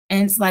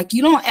 And it's like,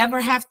 you don't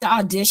ever have to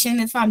audition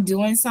if I'm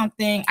doing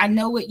something. I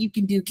know what you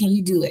can do. Can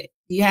you do it?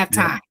 Do you have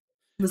time?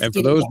 And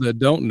for those that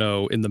don't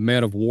know, in the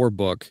Man of War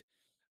book,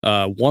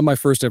 won my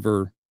first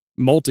ever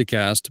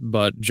multicast,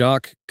 but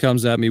Jock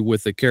comes at me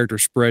with a character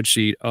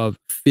spreadsheet of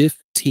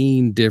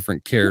 15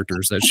 different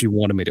characters that she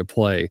wanted me to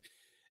play.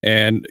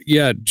 And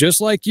yeah,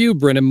 just like you,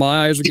 Brennan,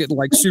 my eyes are getting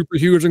like super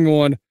huge and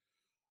going,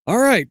 all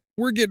right,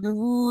 we're getting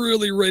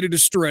really ready to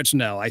stretch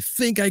now. I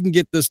think I can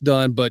get this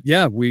done. But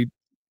yeah, with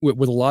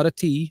a lot of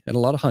tea and a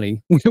lot of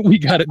honey, we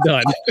got it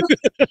done.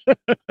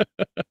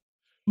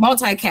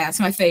 Multicast,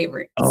 my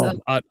favorite. Oh, so.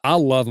 I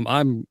love them.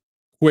 I'm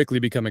quickly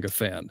becoming a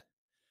fan.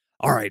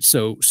 All right,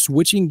 so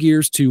switching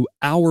gears to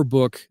our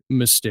book,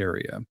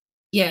 Misteria.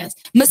 Yes,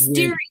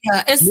 Misteria.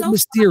 It's so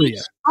Misteria.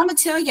 Funny. I'm gonna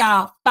tell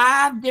y'all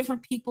 5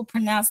 different people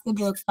pronounce the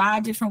book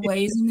 5 different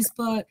ways in this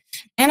book,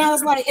 and I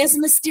was like, "It's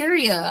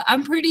Misteria."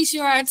 I'm pretty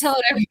sure I told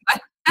everybody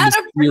how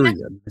to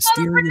pronounce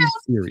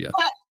Misteria.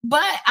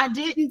 But I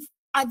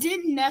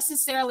didn't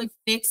necessarily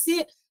fix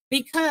it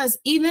because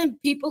even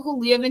people who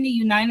live in the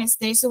United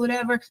States or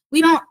whatever,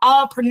 we don't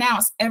all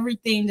pronounce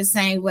everything the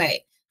same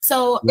way.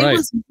 So It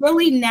was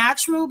really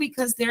natural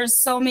because there's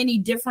so many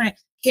different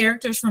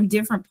characters from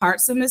different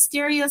parts of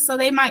Misteria, so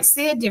they might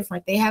say it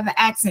different. They have an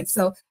accent,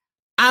 so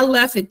I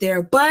left it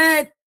there.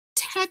 But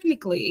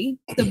technically,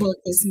 the book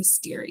is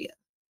Misteria,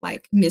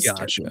 like Mystery.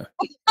 Gotcha.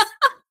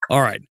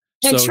 All right.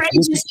 And Trey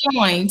just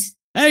joined.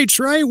 Hey,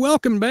 Trey,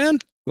 welcome, man.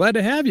 Glad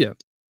to have you.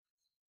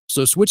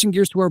 So switching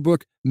gears to our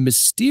book,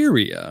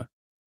 Misteria,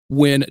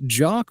 when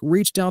Jock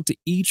reached out to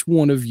each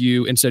one of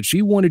you and said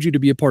she wanted you to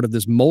be a part of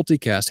this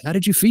multicast, how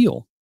did you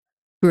feel?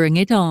 Bring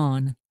it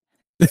on.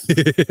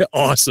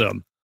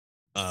 Awesome.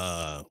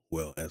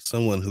 Well, as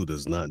someone who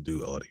does not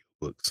do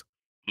audiobooks,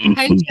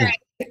 hey,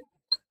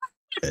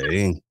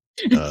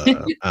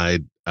 I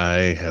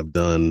have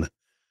done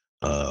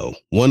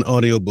one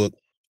audiobook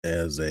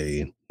as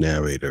a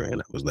narrator,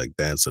 and it was like,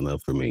 that's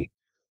enough for me.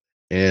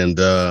 And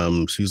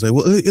she's like,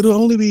 well, it'll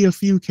only be a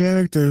few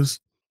characters.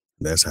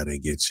 That's how they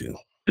get you.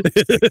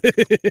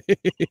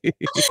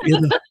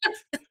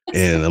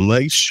 And I'm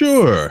like,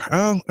 sure,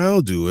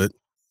 I'll do it.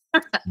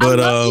 But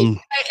Oh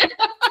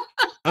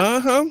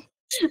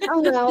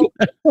no.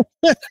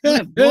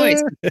 Good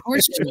voice. Of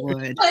course you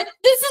would. But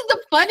this is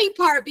the funny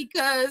part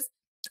because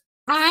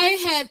I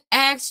had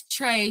asked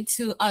Trey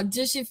to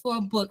audition for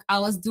a book I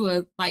was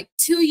doing like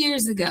 2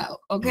 years ago.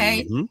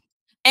 Okay. Mm-hmm.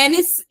 And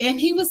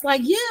he was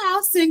like, yeah,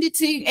 I'll send it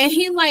to you. And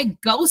he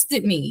like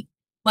ghosted me.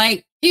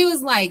 Like he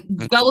was like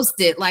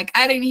ghosted. Like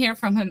I didn't hear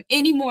from him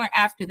anymore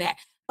after that.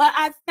 But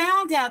I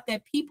found out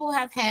that people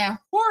have had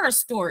horror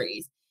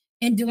stories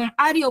and doing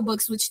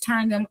audiobooks, which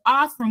turned them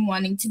off from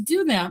wanting to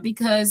do them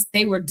because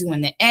they were doing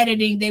the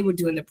editing, they were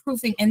doing the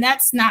proofing, and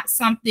that's not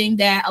something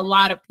that a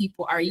lot of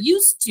people are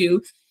used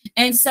to.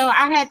 And so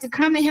I had to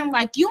come at him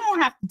like, you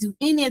don't have to do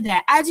any of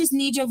that. I just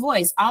need your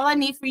voice. All I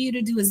need for you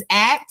to do is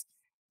act.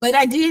 But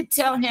I did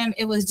tell him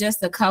it was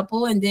just a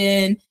couple. And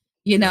then,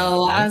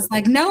 I was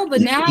like, no,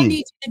 but now I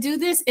need you to do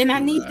this and I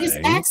need this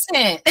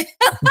accent. A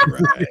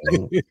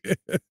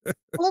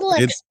little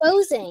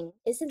exposing,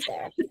 isn't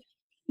there?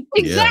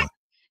 Exactly. Yeah.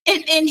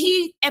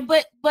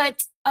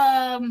 But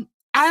I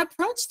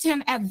approached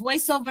him at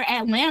Voiceover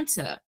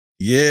Atlanta.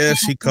 Yeah,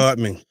 she caught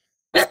me.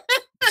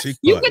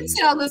 You can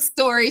tell the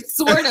story,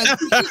 sort of.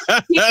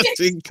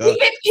 He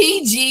get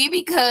PG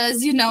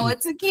because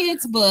it's a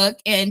kid's book,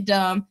 and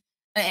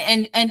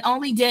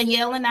only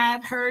Danielle and I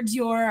have heard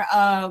your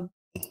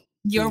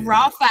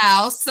raw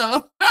files.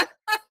 So.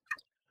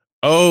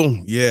 Oh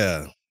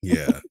yeah.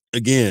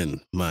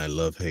 Again, my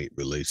love-hate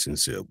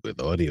relationship with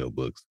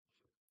audiobooks.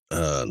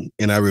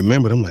 And I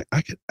remembered, I'm like,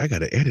 I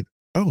gotta edit.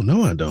 Oh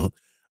no, I don't.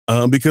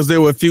 Because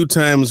there were a few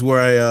times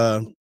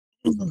where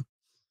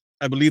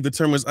I believe the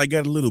term was I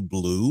got a little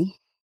blue.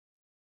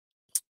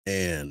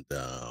 And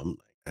I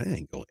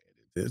ain't gonna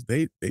edit this.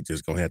 They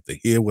just gonna have to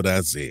hear what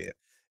I said.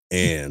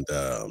 And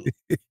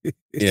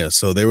yeah,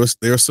 so there's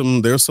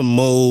some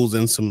moles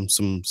and some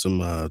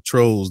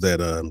trolls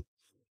that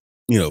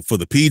for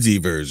the PG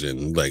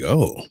version, like,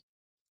 oh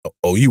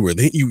you were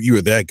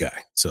that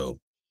guy. So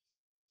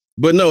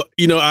but no,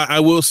 I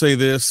will say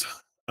this.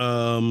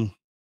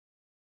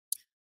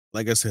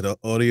 Like I said,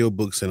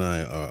 audiobooks and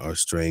I are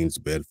strange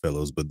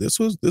bedfellows, but this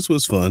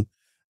was fun.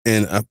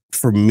 And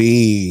for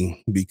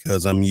me,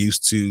 because I'm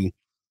used to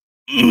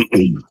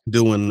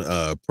doing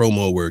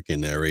promo work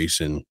and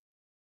narration,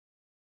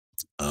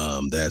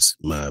 that's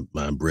my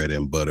bread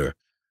and butter.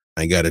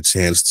 I got a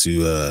chance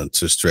to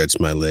stretch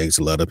my legs.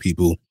 A lot of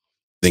people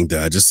think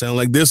that I just sound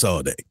like this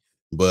all day,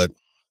 but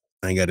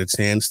I got a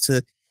chance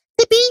to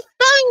be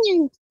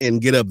fun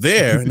and get up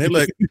there. And they're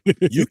like,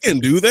 you can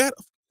do that?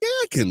 Yeah,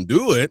 I can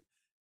do it.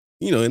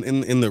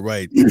 in the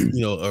right,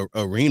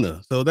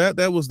 arena. So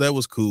that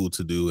was cool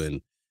to do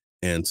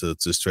and to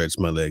stretch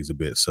my legs a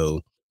bit.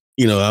 So,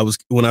 I was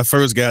when I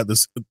first got the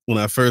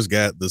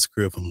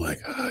script, I'm like,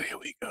 oh, here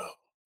we go.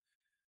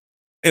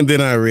 And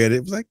then I read it,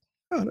 it was like,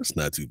 oh, that's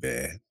not too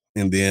bad.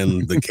 And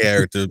then the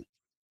character,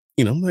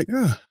 I'm like,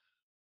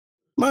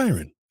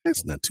 Myron,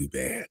 that's not too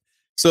bad.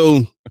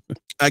 So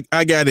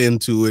I got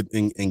into it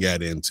and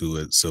got into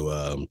it.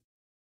 So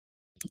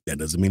that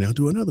doesn't mean I'll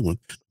do another one.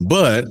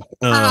 But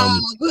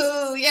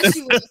boo. Yes,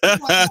 you were.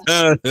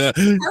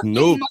 Perfect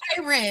nope.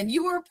 Myron.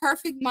 You were a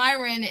perfect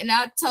Myron. And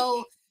I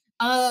told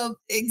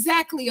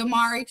exactly,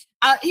 Amari.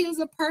 He was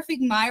a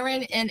perfect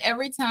Myron. And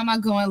every time I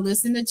go and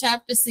listen to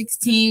chapter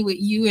 16 with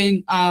you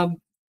and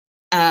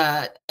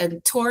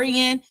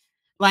Torian,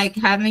 like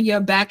having your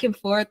back and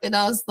forth, and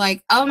I was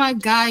like, oh my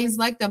God, he's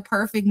like the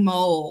perfect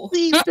mole.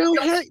 Please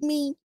don't hurt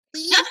me.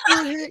 Please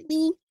don't hurt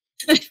me.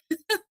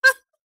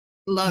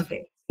 Love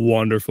it.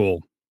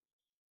 Wonderful.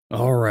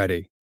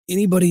 Alrighty.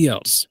 Anybody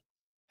else?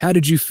 How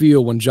did you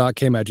feel when Jock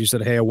came at you and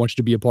said, hey, I want you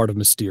to be a part of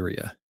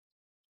Misteria?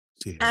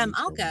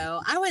 I'll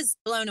go. I was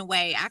blown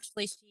away.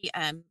 Actually,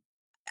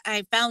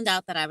 I found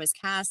out that I was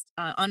cast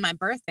on my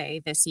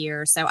birthday this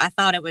year, so I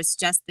thought it was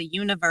just the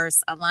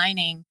universe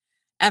aligning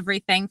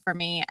everything for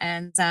me,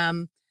 and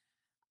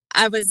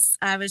I was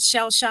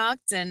shell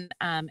shocked and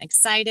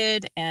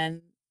excited,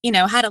 and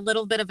had a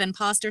little bit of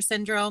imposter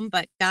syndrome,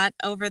 but got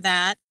over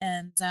that,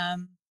 and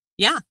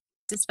yeah,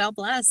 just felt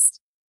blessed.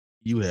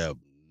 You have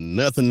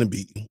nothing to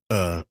be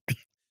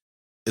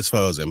as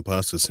far as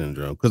imposter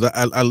syndrome, because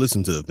I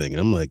listened to the thing and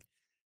I'm like,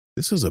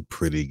 this is a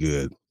pretty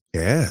good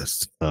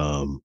cast.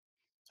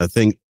 I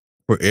think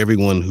for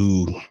everyone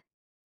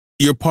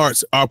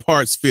our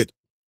parts fit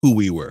who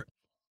we were.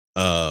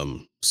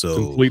 So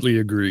completely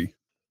agree.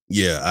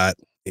 Yeah,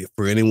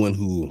 for anyone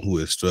who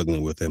is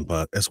struggling with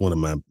imposter, that's one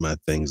of my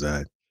things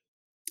I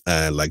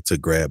like to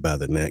grab by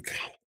the neck,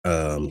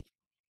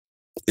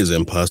 is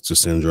imposter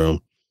syndrome,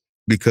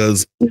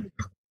 because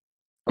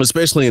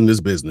especially in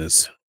this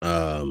business,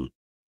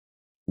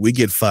 we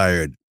get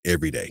fired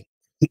every day.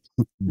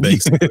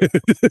 Basically.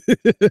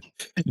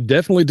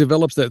 Definitely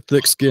develops that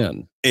thick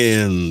skin.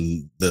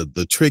 And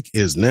the trick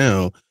is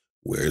now,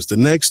 where's the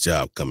next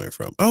job coming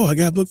from? Oh, I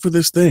got booked for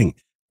this thing.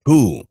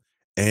 Cool.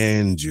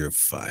 And you're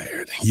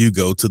fired. You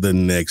go to the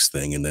next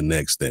thing and the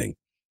next thing.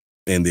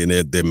 And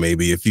then there may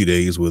be a few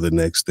days where the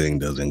next thing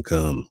doesn't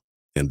come.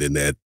 And then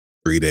that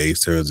 3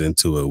 days turns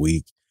into a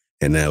week.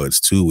 And now it's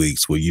 2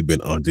 weeks where you've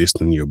been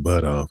auditioning your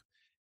butt off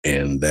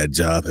and that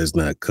job has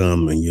not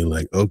come. And you're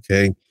like,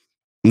 okay,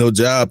 no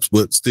jobs,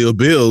 but still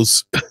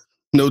bills.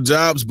 No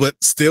jobs,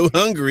 but still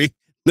hungry.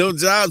 No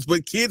jobs,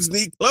 but kids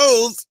need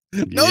clothes.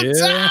 No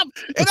job,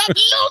 and I'm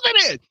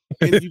losing it.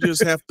 And you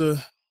just have to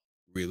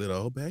reel it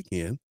all back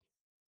in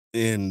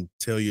and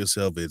tell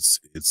yourself it's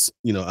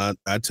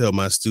I tell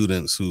my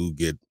students who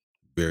get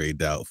very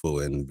doubtful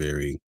and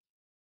very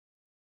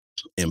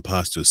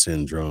imposter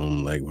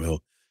syndrome, like,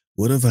 well,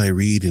 what if I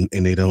read and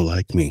they don't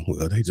like me?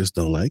 Well, they just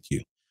don't like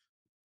you.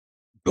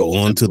 Go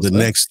on to the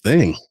next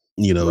thing.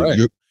 Right.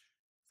 You're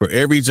for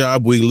every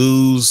job we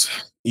lose,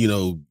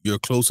 you're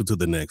closer to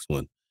the next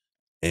one,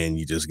 and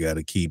you just got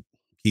to keep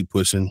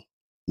pushing,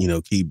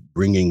 keep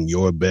bringing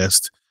your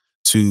best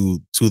to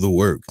the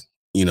work.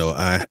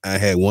 I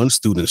had one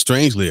student,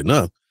 strangely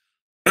enough,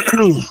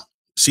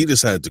 she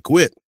decided to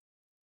quit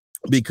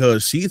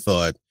because she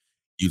thought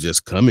you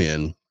just come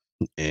in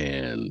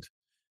and,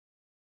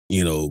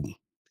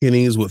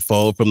 pennies would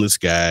fall from the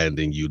sky and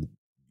then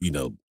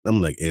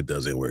I'm like, it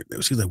doesn't work.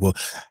 She's like, well,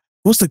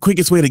 what's the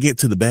quickest way to get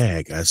to the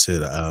bag? I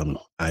said,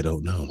 I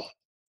don't know.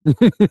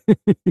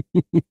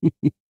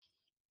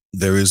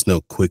 There is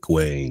no quick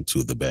way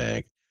to the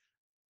bag.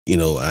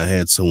 I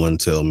had someone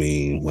tell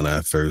me when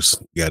I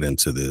first got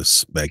into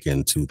this back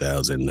in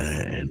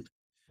 2009,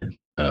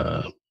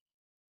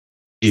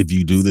 if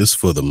you do this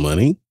for the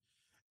money,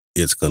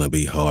 it's going to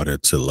be harder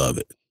to love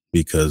it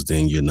because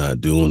then you're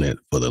not doing it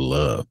for the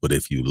love. But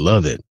if you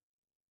love it,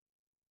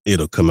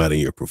 it'll come out in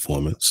your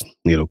performance.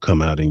 It'll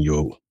come out in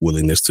your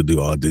willingness to do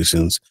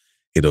auditions.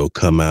 It'll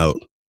come out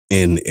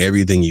in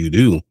everything you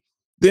do.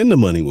 Then the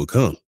money will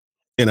come.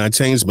 And I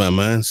changed my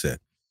mindset.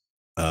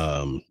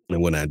 And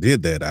when I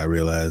did that, I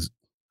realized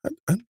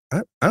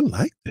I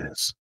like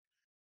this.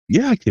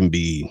 Yeah, I can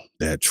be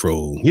that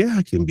troll. Yeah,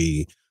 I can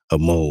be a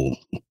mole.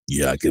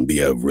 Yeah, I can be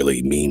a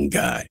really mean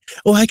guy.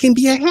 Or I can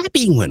be a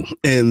happy one.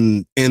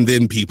 And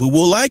then people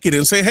will like it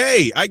and say,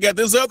 hey, I got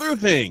this other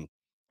thing.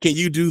 Can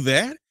you do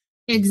that?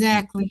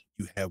 Exactly.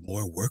 You have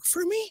more work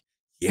for me?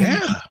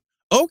 Yeah.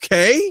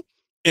 Okay.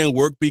 And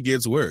work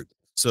begets work.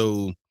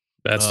 So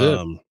that's it.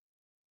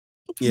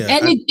 Yeah.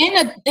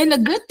 And the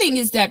good thing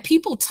is that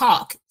people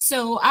talk.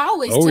 So I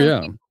always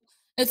tell people,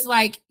 it's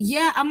like,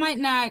 yeah, I might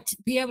not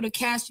be able to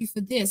cast you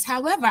for this.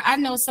 However, I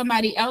know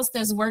somebody else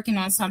that's working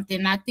on something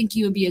and I think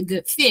you would be a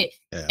good fit.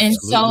 Absolutely. And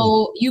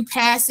so you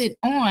pass it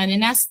on.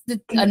 And that's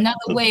another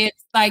way.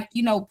 It's like,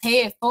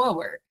 pay it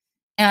forward.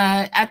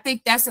 I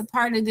think that's a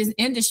part of this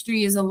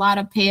industry is a lot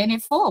of paying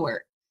it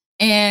forward.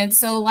 And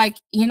so, like,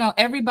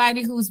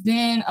 everybody who's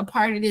been a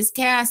part of this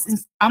cast,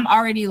 I'm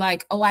already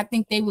like, oh, I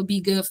think they would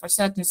be good for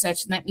such and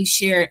such. Let me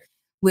share it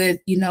with,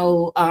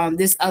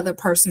 this other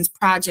person's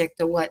project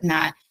or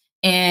whatnot.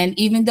 And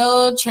even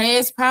though Trey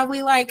is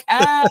probably like,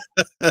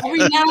 every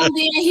now and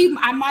then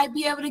I might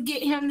be able to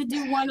get him to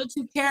do one or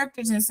two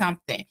characters in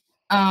something.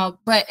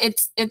 But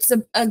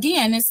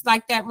again, it's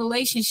like that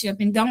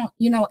relationship, and don't,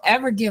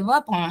 ever give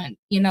up on,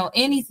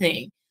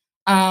 anything.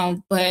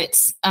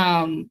 But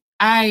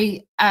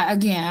I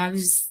again, I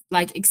was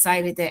like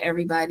excited that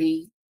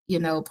everybody,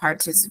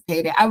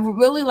 participated. I would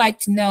really like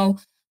to know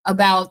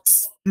about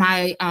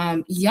my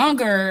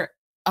younger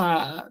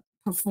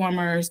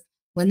performers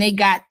when they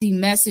got the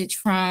message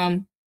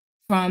from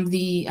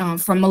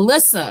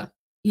Melissa.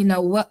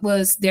 What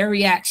was their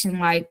reaction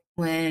like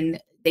when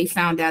they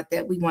found out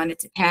that we wanted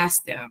to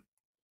cast them?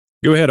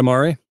 Go ahead,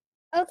 Amari.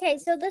 Okay,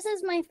 so this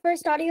is my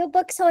first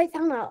audiobook, so I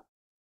found out.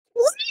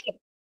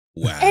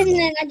 Wow. And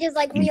then I just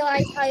like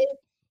realized how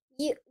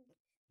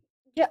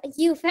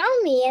you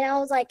found me, and I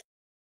was like,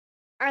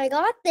 I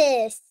got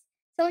this.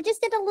 So I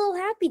just did a little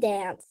happy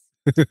dance.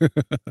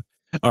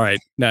 All right,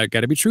 now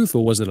got to be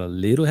truthful. Was it a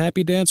little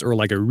happy dance or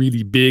like a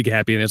really big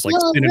happy dance, like No,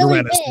 spinning really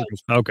around in big.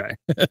 circles? Okay.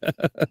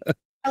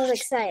 I was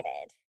excited.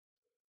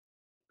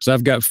 So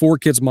I've got 4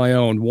 kids of my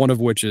own, one of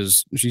which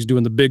is she's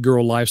doing the big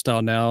girl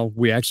lifestyle now.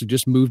 We actually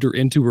just moved her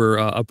into her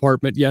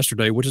apartment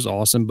yesterday, which is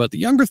awesome. But the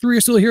younger 3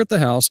 are still here at the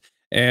house,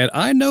 and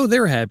I know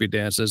their happy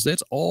dances.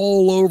 It's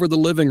all over the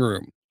living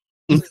room.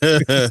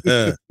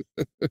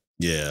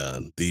 Yeah,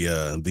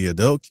 the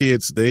adult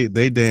kids,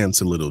 they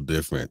dance a little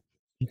different.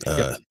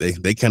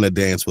 They kind of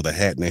dance with a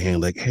hat in their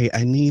hand, like, hey,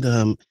 I need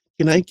can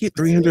I get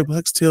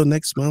 $300 till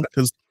next month?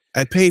 Because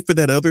I paid for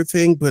that other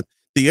thing, but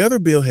the other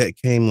bill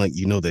had came like,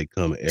 they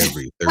come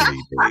every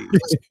 30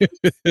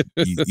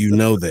 days. you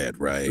know that,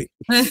 right?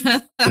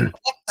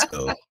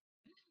 So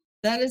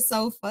That is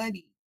so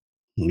funny.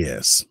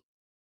 yes.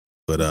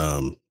 But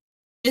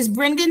Is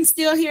Brendan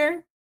still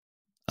here?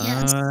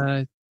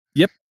 Yes.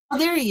 Yep. Oh,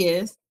 there he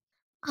is.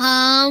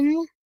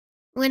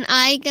 When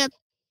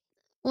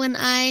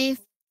I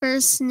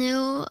first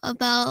knew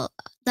about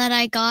that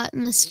I got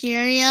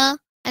Misteria,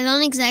 I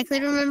don't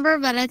exactly remember,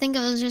 but I think it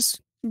was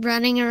just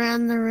running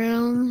around the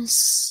room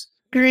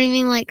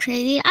screaming like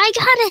crazy. I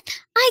got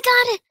it! I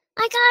got it!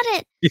 I got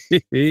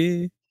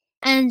it!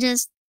 And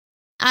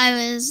I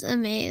was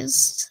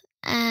amazed,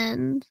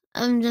 and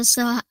I was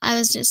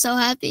just so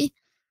happy.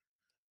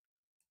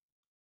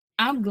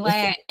 I'm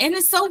glad. And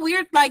it's so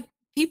weird, like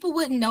people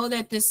wouldn't know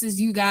that this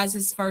is you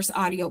guys' first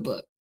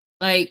audiobook.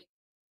 Like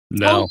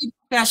No, totally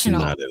professional.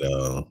 not at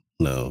all.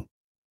 No.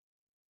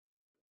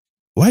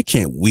 Why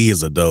can't we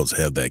as adults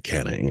have that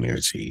kind of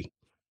energy?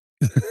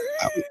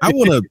 I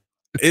want to.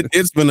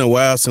 It's been a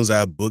while since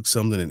I booked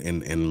something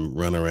and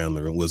run around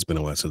the room. Well, it's been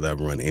a while since I've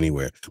run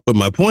anywhere. But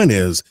my point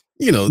is,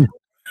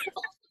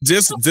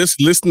 just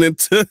listening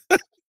to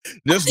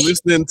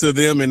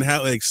them and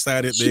how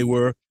excited they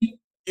were.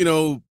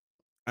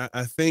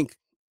 I think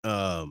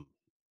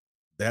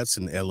that's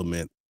an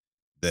element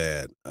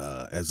that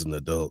as an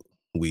adult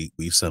we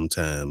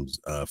sometimes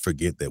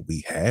forget that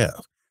we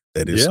have.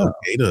 That it's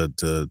okay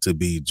to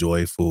be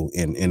joyful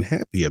and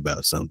happy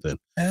about something.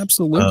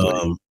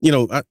 Absolutely.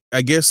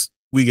 I guess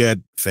we got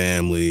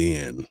family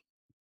and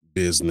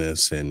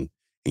business and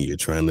you're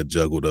trying to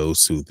juggle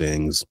those 2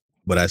 things,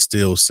 but I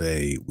still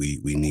say we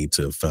need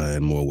to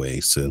find more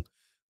ways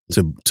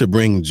to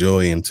bring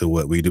joy into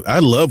what we do. I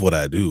love what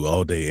I do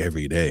all day,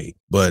 every day,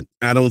 but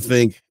I don't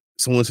think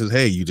someone says,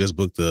 hey, you just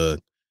booked a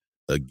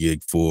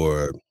gig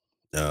for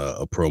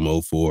a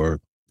promo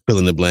for fill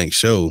in the blank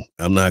show.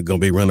 I'm not going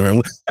to be running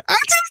around. I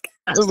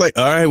was like,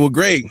 all right, well,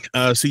 great.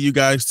 See you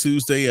guys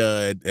Tuesday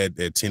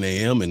at 10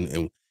 a.m.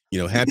 and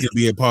happy to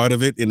be a part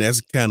of it. And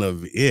that's kind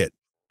of it.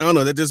 I don't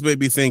know. That just made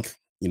me think,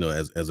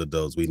 as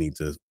adults, we need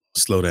to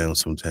slow down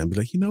sometime. Be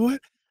like, you know what?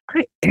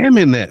 I am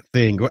in that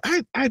thing. Or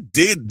I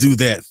did do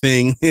that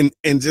thing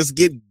and just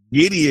get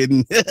giddy.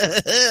 And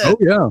Oh,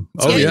 yeah.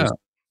 Oh, yeah.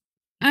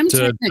 I'm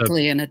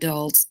technically an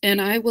adult, and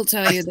I will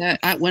tell you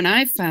that when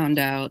I found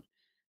out,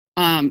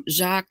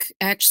 Jacques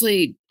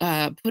actually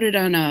put it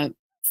on a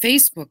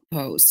Facebook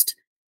post,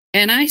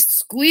 and I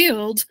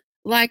squealed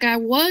like I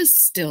was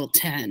still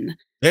 10.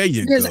 There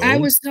you because go. I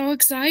was so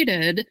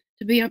excited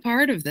to be a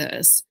part of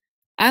this.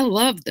 I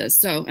love this.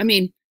 So, I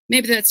mean,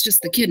 maybe that's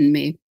just the kid in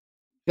me,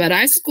 but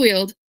I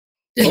squealed,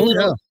 did a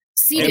little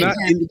seated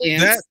happy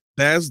dance.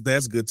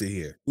 That's good to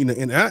hear.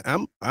 And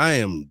I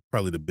am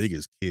probably the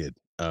biggest kid.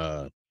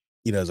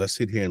 As I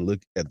sit here and look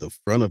at the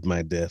front of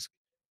my desk,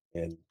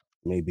 and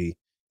maybe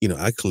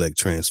I collect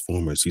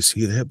Transformers. You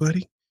see that,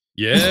 buddy?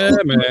 Yeah,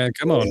 man.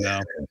 Come on now.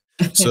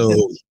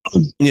 So,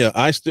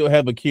 I still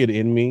have a kid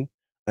in me.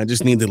 I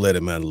just need to let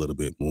him out a little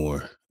bit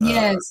more.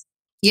 Yes.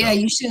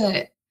 You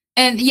should.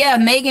 And yeah,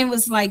 Megan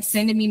was like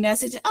sending me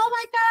messages. Oh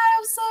my God,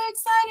 I'm so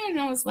excited.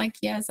 And I was like,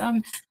 yes,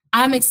 I'm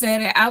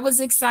excited. I was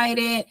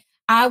excited.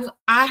 I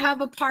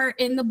have a part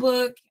in the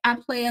book. I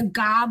play a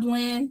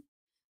goblin.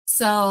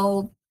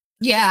 So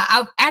Yeah,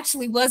 I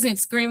actually wasn't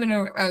screaming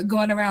or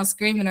going around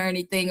screaming or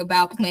anything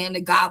about playing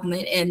the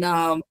goblin and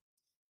the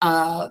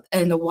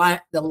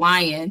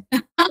lion.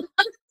 I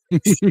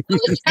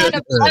was trying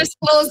to brush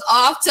those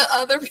off to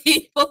other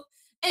people.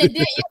 And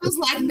then it was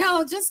like,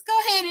 no, just go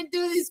ahead and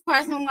do these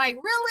parts. I'm like,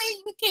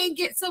 really? You can't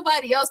get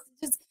somebody else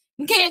to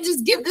you can't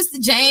just give this to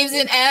James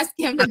and ask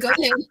him to go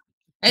ahead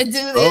and do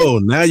this. Oh,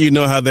 now you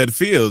know how that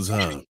feels,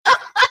 huh?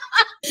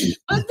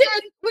 But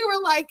then we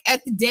were like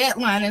at the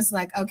deadline. It's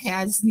like, okay,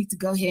 I just need to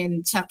go ahead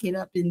and chuck it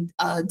up and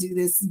do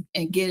this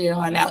and get it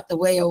on out the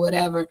way or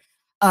whatever.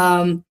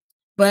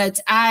 But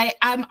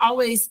I'm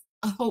always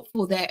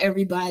hopeful that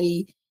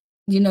everybody,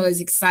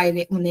 is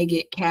excited when they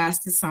get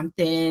cast to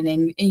something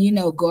and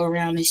go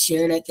around and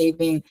share that they've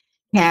been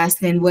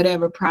cast in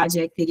whatever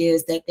project it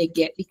is that they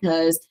get,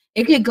 because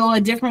it could go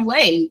a different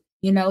way.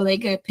 They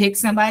could pick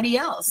somebody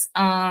else.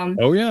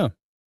 Oh, yeah.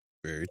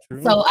 Very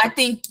true. So I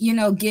think,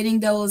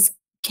 getting those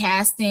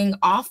casting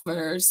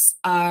offers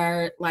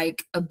are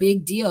like a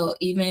big deal.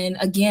 Even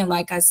again,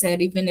 like I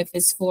said, even if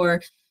it's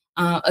for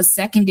a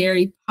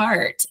secondary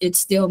part, it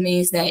still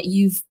means that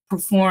you've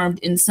performed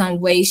in some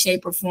way,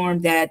 shape, or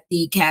form that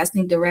the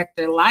casting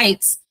director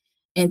likes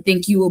and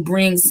think you will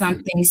bring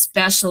something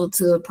special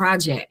to a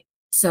project.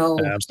 So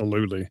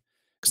Absolutely.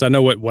 Because I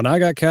know when I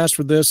got cast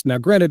for this, now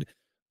granted,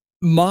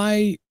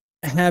 my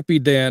happy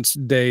dance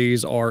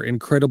days are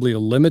incredibly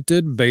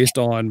limited based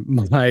on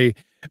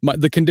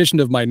the condition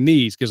of my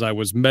knees, because I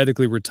was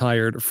medically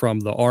retired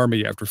from the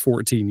Army after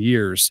 14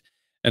 years.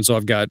 And so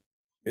I've got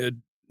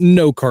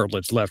no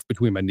cartilage left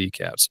between my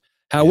kneecaps.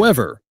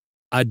 However,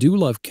 I do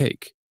love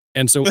cake.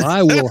 And so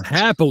I will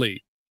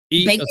happily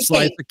eat Bake a the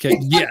slice cake. of cake.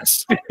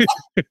 Yes.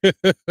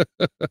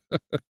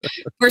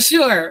 For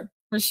sure.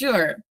 For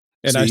sure.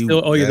 And I See,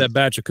 still owe you that- that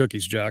batch of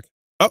cookies, Jack.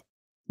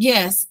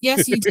 Yes, you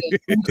do.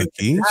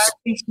 Cookies? I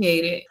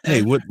appreciate it.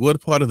 Hey,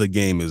 what part of the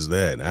game is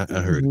that?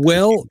 I heard.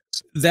 Well,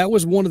 cookies. that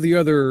was one of the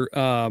other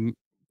kind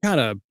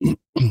of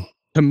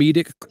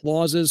comedic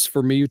clauses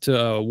for me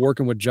to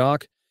working with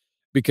Jock,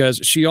 because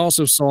she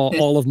also saw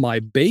all of my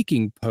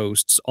baking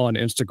posts on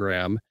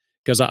Instagram,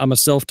 because I'm a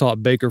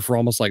self-taught baker for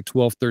almost like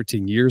 12,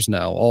 13 years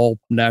now, all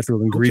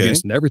natural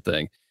ingredients and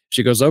everything.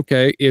 She goes,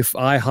 okay, if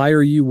I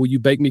hire you, will you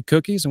bake me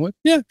cookies? And I went,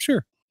 yeah,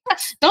 sure.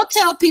 Don't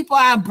tell people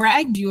I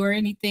bragged you or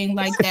anything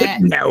like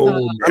that.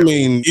 No. I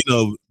mean,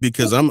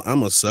 because I'm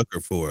a sucker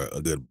for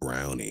a good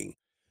brownie.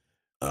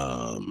 If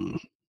My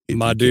you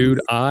can-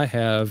 dude, I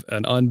have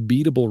an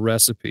unbeatable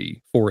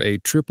recipe for a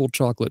triple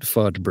chocolate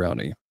fudge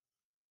brownie.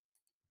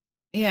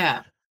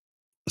 Yeah.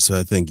 So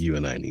I think you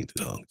and I need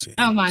to talk, James.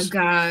 Oh my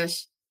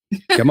gosh.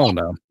 Come on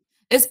now.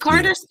 Is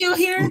Carter still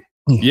here?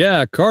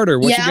 Yeah, Carter,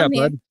 what you got, I'm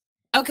here. bud?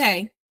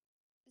 Okay.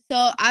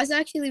 So I was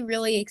actually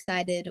really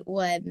excited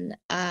when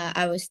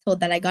I was told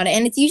that I got it,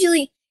 and it's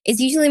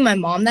usually my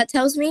mom that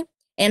tells me,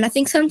 and I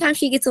think sometimes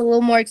she gets a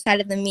little more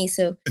excited than me.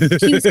 So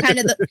she was kind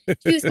of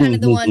the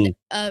one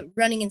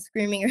running and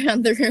screaming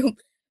around the room,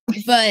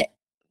 but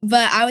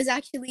I was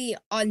actually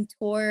on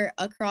tour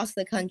across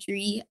the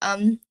country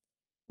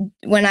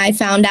when I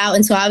found out,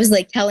 and so I was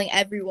like telling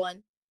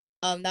everyone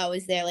that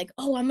was there, like,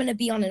 oh, I'm gonna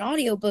be on an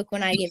audiobook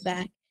when I get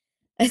back.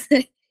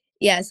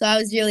 Yeah, so I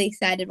was really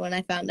excited when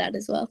I found out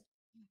as well.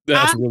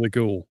 That's really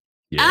cool.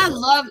 I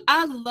love it.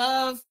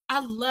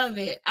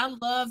 I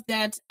love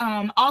that.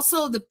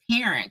 Also the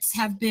parents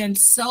have been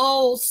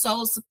so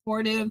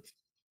supportive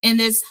in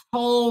this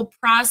whole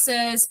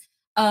process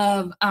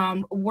of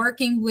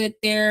working with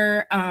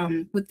their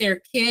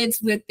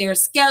kids, with their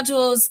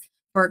schedules,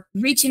 for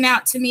reaching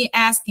out to me,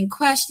 asking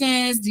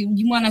questions. Do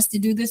you want us to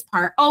do this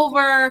part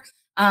over?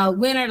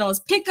 When are those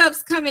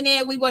pickups coming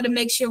in? We want to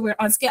make sure we're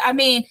on schedule. I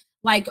mean,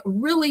 like,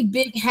 really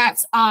big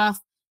hats off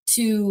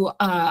to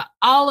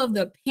all of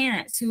the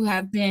parents who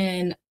have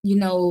been,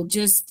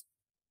 just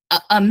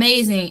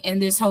amazing in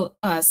this whole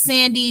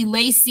Sandy,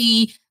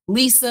 Lacey,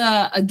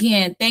 Lisa.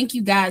 Again, thank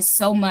you guys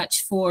so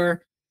much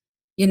for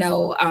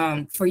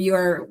for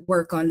your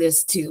work on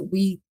this too.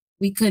 We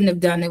couldn't have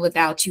done it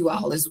without you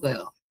all as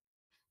well.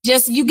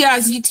 Just you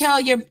guys, you tell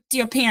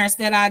your parents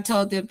that I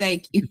told them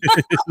thank you.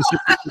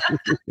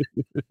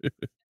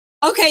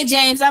 Okay,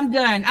 James, I'm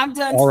done.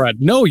 All right.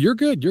 No, you're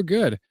good. You're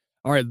good.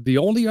 All right. The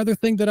only other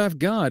thing that I've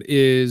got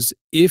is,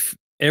 if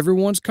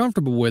everyone's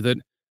comfortable with it,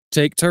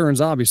 take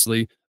turns,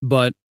 obviously,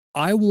 but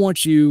I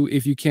want you,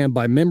 if you can,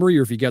 by memory,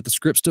 or if you got the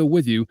script still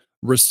with you,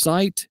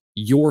 recite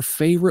your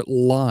favorite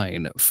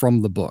line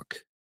from the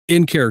book,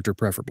 in character,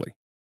 preferably.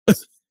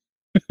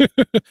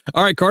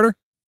 All right, Carter.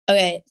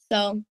 Okay,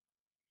 so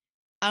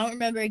I don't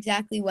remember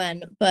exactly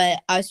when,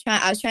 but I was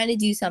trying to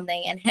do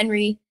something, and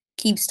Henry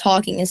keeps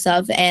talking and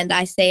stuff, and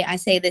I say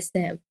this to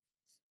him.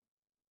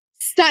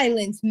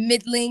 Silence,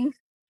 middling.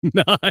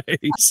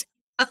 Nice.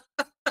 That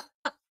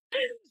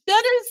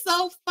is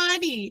so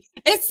funny.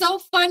 It's so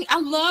funny. I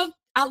love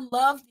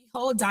the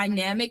whole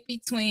dynamic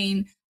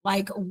between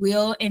like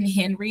Will and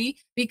Henry,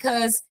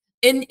 because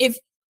if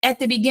at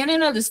the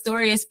beginning of the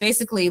story, it's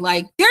basically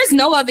like there's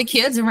no other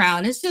kids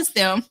around. It's just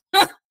them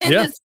in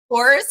this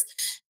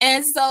forest.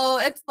 And so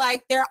it's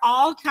like they're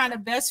all kind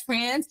of best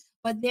friends,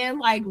 But then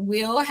like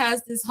Will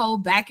has this whole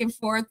back and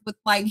forth with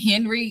like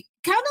Henry,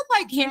 kind of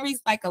like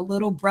Henry's like a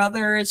little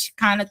brotherish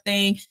kind of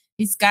thing.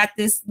 He's got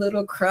this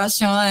little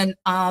crush on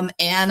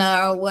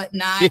Anna or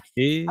whatnot.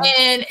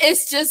 And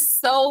it's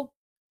just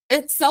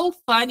it's so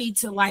funny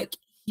to like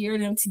hear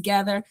them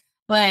together.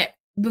 But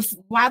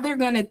while they're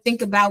gonna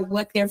think about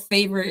what their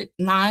favorite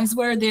lines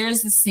were,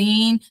 there's a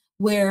scene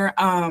where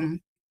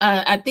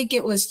I think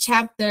it was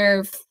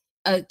chapter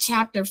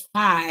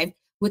 5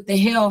 with the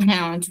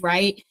hellhounds,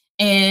 right?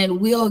 And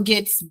Will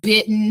gets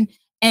bitten,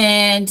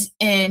 and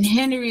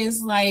Henry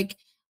is like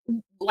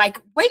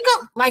wake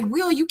up, like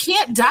Will, you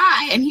can't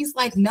die. And he's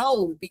like,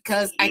 no,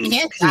 because I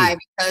can't die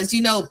because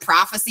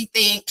prophecy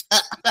thing. So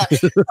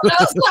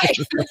that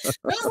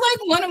was like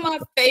one of my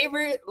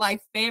favorite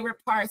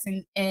parts.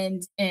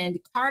 And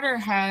Carter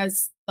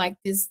has like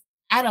this,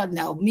 I don't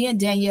know, me and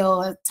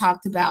Danielle have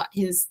talked about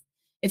his,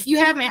 if you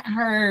haven't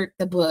heard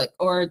the book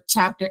or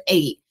chapter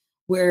 8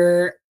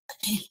 where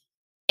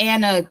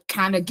Anna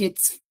kind of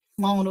gets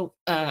flown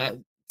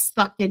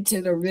sucked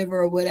into the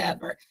river or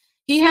whatever,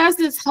 he has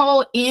this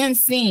whole end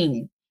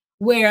scene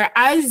where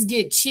I just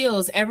get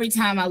chills every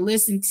time I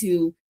listen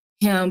to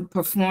him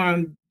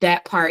perform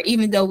that part,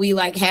 even though we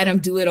like had him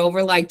do it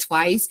over like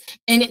twice,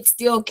 and it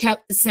still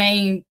kept the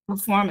same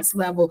performance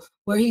level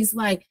where he's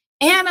like,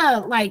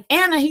 Anna,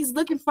 he's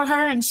looking for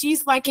her, and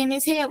she's like in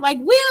his head, like,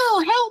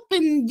 Will, help,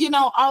 and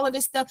all of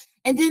this stuff.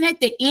 And then at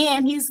the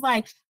end, he's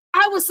like,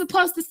 I was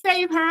supposed to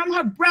save her. I'm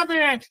her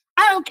brother, and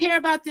I don't care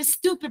about this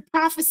stupid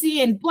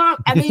prophecy and blah.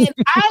 I mean,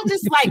 I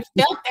just like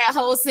felt that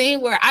whole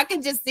scene where I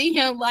could just see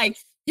him like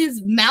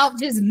his mouth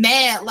just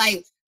mad,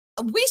 like,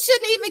 we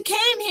shouldn't even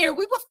came here.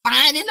 We were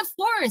fine in the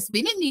forest.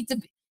 We didn't need to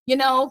be,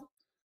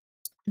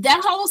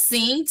 that whole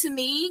scene to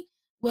me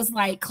was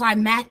like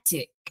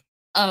climactic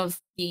of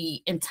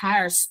the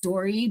entire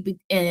story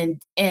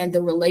and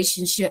the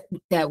relationship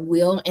that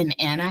Will and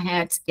Anna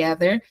had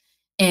together.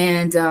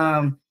 And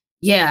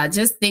yeah,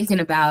 just thinking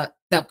about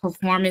the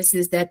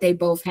performances that they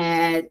both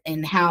had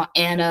and how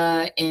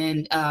Anna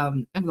and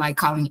I'm like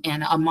calling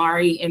Anna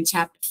Amari in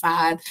chapter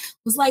 5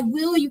 was like,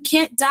 Will, you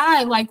can't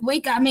die. Like,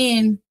 wake up. I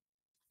mean,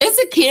 it's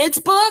a kid's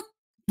book,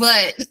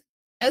 but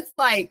it's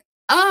like,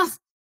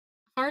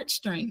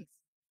 heartstrings.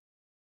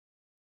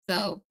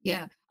 So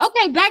yeah.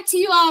 Okay, back to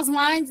you all's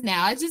lines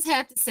now. I just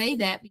have to say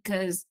that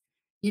because,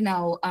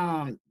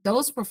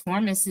 those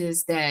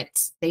performances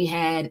that they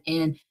had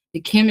and the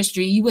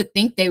chemistry, you would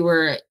think they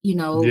were,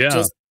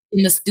 just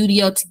in the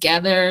studio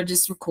together,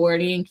 just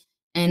recording.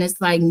 And it's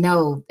like,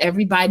 no,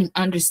 everybody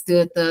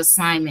understood the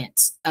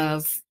assignment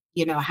of,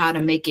 how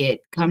to make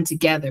it come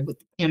together with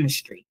the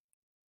chemistry.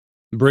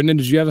 Brendan,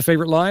 did you have a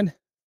favorite line?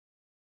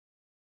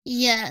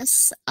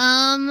 Yes.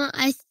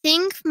 I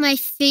think my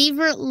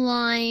favorite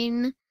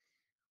line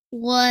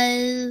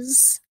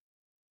was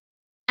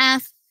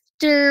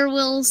after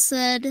Will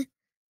said,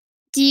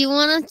 do you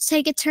want to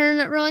take a turn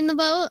at rowing the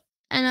boat?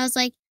 And I was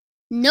like,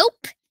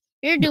 nope,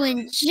 you're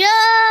doing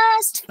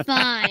just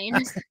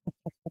fine.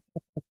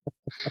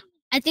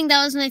 I think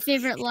that was my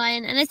favorite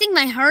line. And I think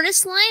my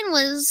hardest line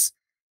was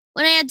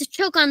when I had to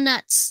choke on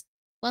nuts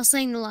while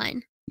saying the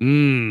line.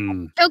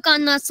 Choke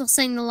on nuts while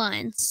saying the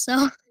line.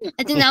 So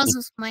I think that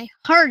was my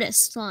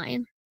hardest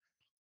line.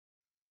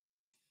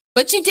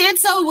 But you did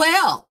so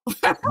well.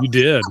 You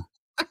did.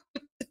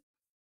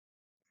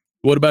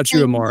 What about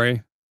you,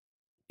 Amari?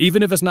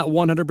 Even if it's not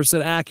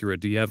 100% accurate,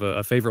 do you have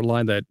a favorite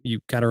line that you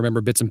kind of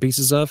remember bits and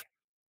pieces of?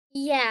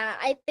 Yeah,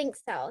 I think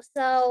so.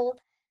 So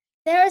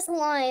there's a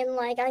line,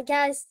 like, I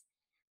guess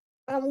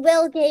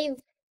Will gave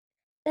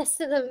this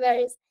to the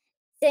various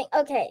thing.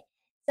 Okay,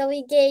 so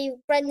he gave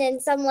Brendan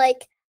some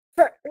like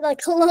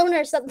cologne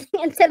or something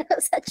instead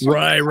of such.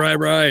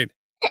 Right.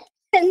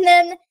 And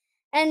then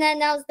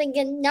I was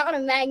thinking, not a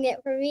magnet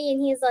for me,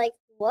 and he's like,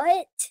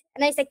 what?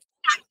 And I said,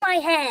 out my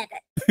head.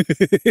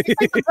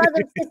 It's like a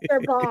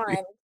brother-sister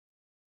bond.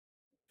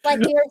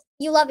 Like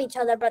you love each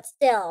other, but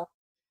still.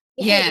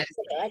 Yeah,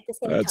 at the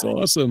same That's time.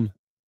 awesome.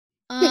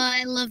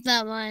 I love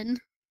that one.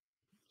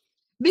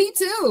 Me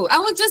too. I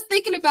was just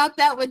thinking about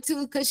that one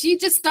too, because she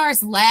just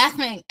starts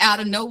laughing out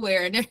of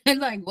nowhere. And they're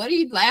like, what are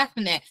you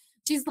laughing at?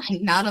 She's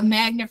like, not a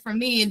magnet for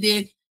me. And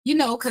then,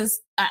 because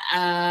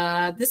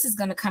this is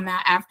going to come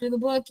out after the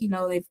book,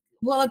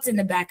 it's in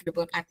the back of the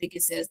book. I think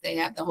it says they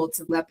have the whole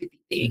telepathy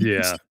thing.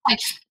 Yeah. Like,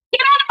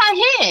 get out of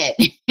my head.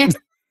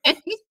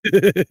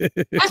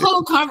 That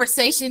whole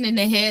conversation in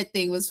the head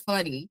thing was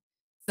funny.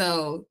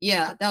 So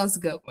yeah, that was a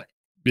good one.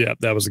 Yeah,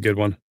 that was a good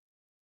one.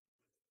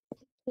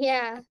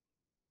 Yeah.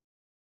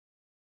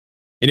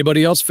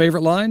 Anybody else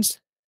favorite lines?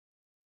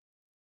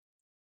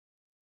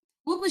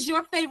 What was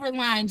your favorite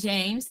line,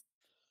 James?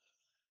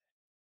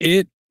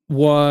 It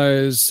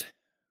was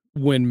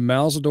when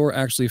Malzador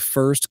actually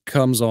first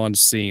comes on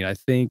scene. I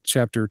think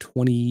chapter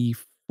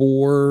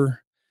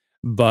 24.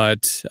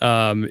 But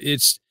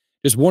it's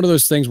just one of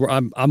those things where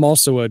I'm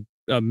also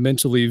a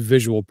mentally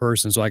visual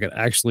person, so I can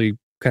actually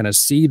kind of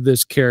see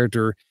this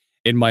character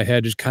in my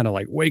head, just kind of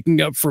like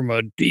waking up from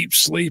a deep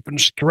sleep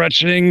and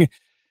stretching.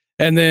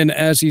 And then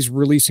as he's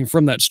releasing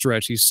from that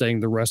stretch, he's saying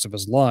the rest of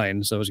his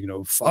lines. So,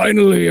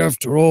 finally,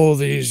 after all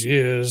these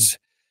years,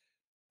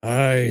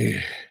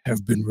 I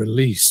have been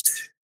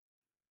released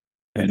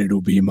and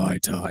it'll be my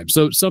time.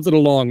 So something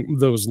along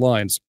those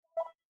lines.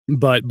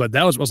 But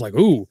that was, I was like,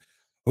 ooh,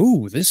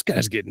 this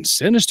guy's getting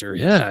sinister.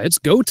 Yeah, it's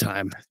go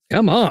time.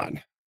 Come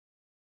on.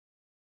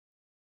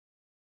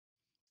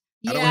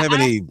 I don't have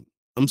any.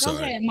 I'm Go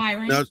sorry. ahead,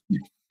 Myron. No,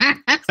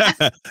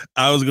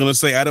 I was gonna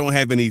say I don't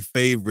have any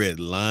favorite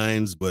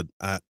lines, but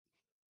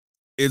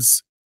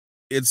it's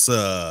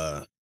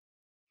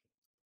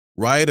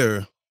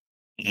Ryder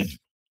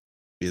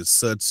is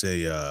such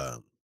a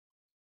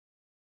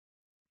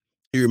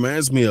he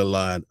reminds me a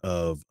lot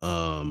of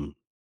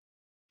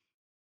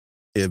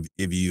if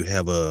you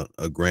have a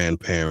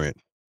grandparent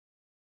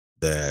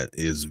that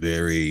is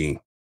very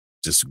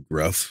just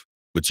gruff,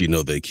 but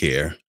they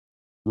care.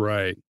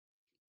 Right.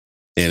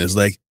 And it's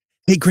like,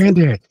 hey,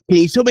 granddad, can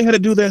you show me how to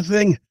do that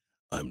thing?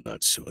 I'm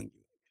not showing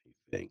you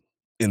anything.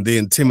 And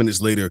then 10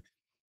 minutes later,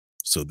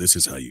 so this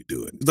is how you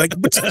do it. It's like,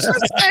 but you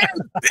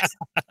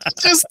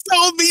just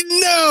told me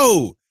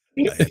no.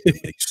 I have to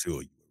make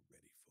sure you were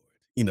ready for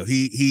it.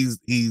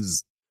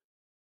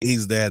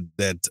 He's that,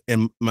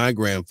 and my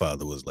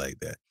grandfather was like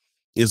that.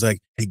 It's like,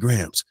 hey,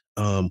 Gramps,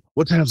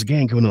 what time's the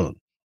game going on?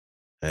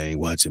 I ain't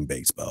watching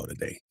baseball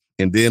today.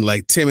 And then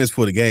like 10 minutes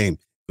before the game,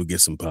 we'll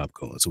get some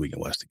popcorn so we can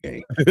watch the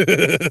game.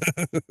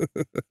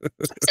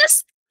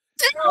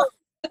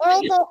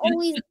 Or they'll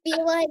always be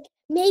like,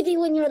 maybe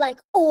when you're like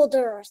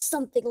older or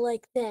something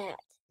like that.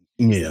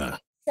 Yeah.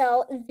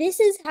 So this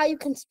is how you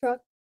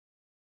construct.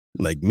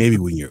 Like maybe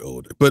when you're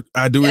older. But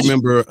I do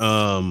remember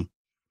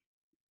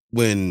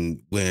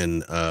when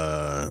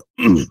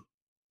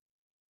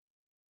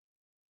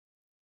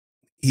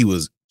he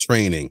was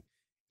training,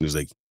 he was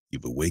like,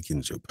 you've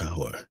awakened your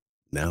power.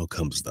 Now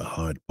comes the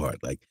hard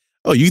part. Like,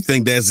 oh, you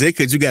think that's it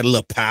because you got a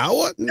little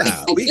power?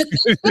 Nah, let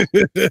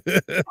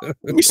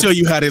me show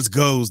you how this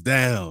goes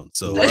down.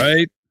 So,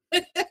 right?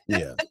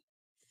 Yeah.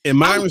 And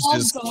mine was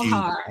just so cute.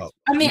 hard. Oh,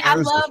 I mean, I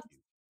love.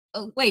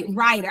 cute.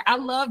 Ryder. I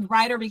loved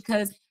Ryder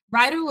because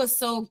Ryder was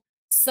so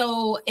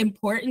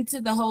important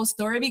to the whole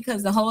story,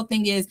 because the whole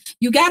thing is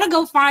you got to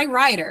go find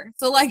Ryder.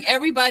 So like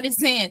everybody's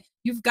saying,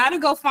 you've got to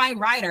go find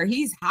Ryder.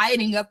 He's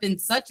hiding up in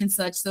such and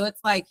such. So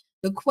it's like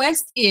the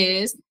quest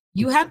is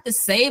you have to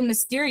save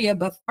Misteria,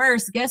 but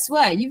first, guess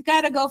what? You've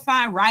got to go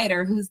find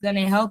Ryder, who's going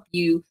to help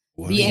you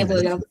be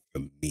able to.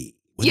 Me.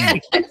 Yeah.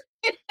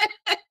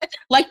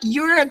 Like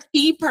you're a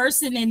key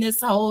person in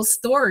this whole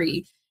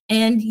story.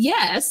 And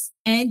yes,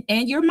 and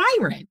you're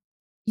Myron.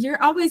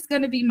 You're always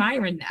going to be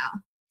Myron now.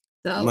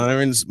 So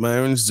Myron's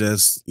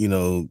just,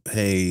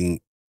 hey,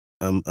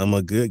 I'm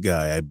a good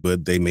guy,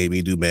 but they made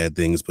me do bad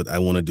things, but I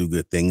want to do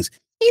good things.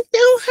 It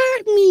don't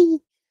hurt me.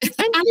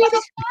 I want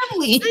to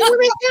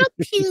help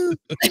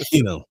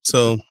you.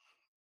 So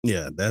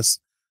yeah, that's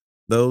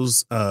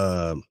those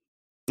and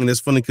it's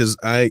funny because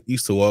I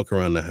used to walk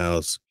around the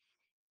house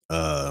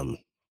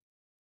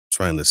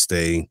trying to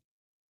stay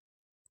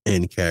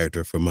in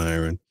character for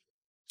Myron.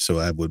 So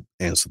I would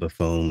answer the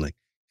phone like,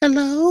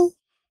 hello.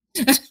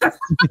 And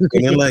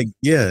they're like,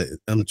 yeah,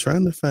 I'm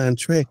trying to find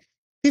Trey.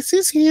 This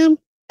is him.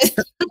 It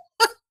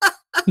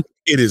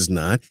is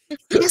not.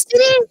 Yes,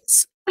 it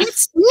is.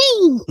 It's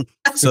me.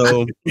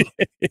 So,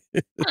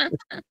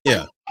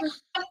 yeah.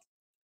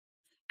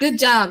 good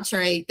job,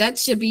 Trey. That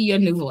should be your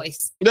new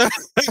voice. Not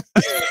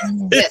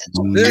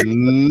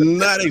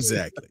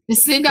exactly.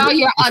 Send all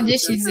your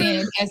auditions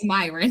in as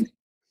Myron.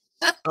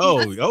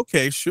 Oh,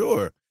 okay,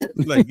 sure.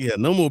 Like, yeah,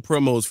 no more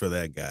promos for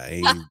that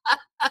guy. Coming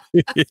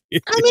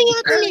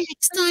up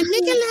next on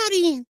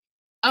Nickelodeon.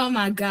 Oh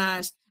my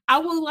gosh. I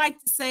would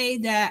like to say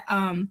that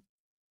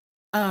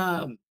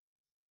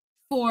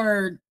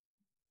for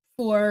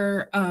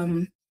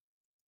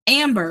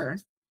Amber,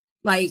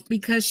 like,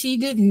 because she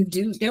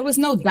there was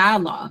no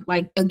dialogue.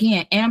 Like,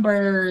 again,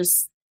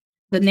 Amber's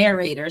the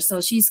narrator,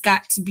 so she's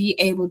got to be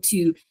able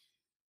to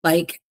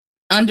like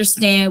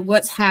understand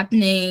what's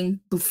happening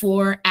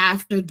before,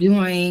 after,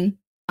 during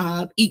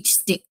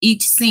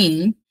each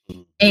scene,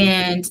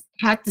 and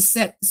have to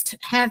set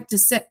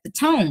the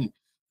tone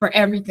for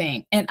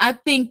everything. And I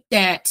think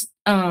that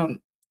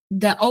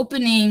the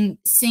opening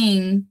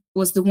scene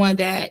was the one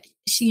that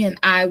she and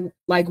I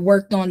like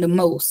worked on the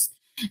most.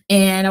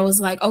 And I was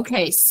like,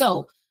 okay,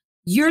 so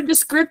you're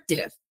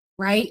descriptive,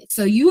 right?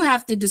 So you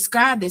have to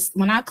describe this.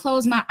 When I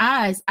close my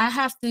eyes, I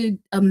have to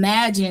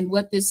imagine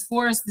what this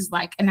forest is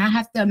like. And I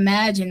have to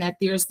imagine that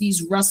there's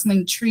these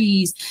rustling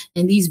trees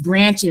and these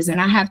branches.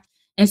 And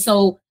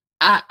so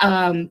I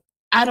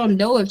don't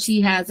know if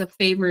she has a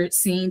favorite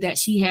scene that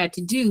she had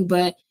to do,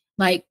 but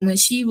like when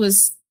she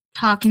was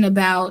talking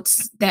about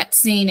that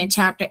scene in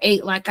chapter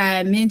 8, like I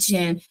had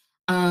mentioned,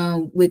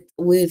 with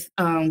Will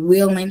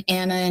and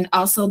Anna, and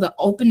also the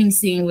opening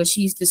scene where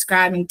she's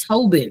describing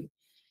Tobin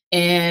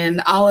and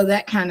all of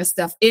that kind of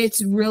stuff.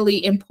 It's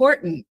really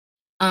important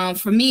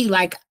for me.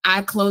 Like,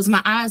 I close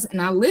my eyes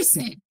and I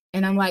listen,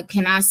 and I'm like,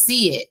 can I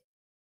see it?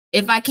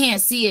 If I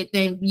can't see it,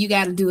 then you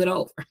got to do it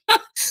over.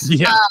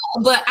 Yeah.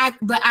 But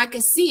I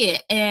could see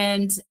it,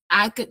 and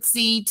I could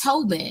see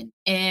Tobin,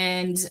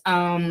 and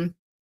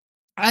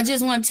I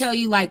just want to tell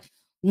you, like,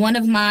 one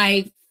of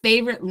my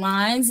favorite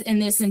lines in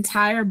this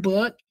entire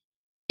book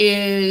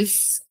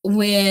is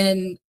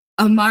when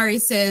Amari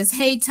says,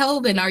 "Hey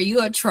Tobin, are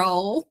you a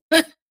troll?"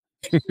 and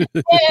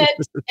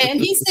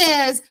he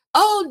says,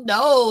 "Oh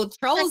no,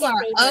 trolls Second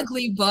are favorite.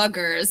 ugly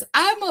buggers.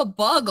 I'm a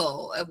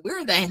buggle.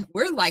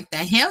 We're like the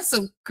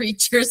handsome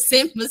creatures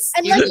in I'm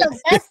like Mysteria." the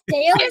best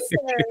dancers.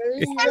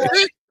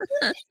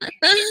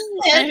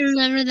 I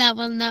remember that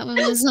one. That one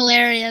was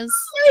hilarious.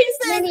 He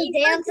says Many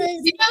he's like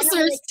dances. the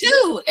dancers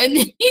too, and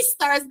then he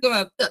starts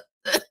going.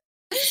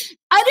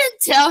 I didn't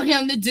tell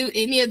him to do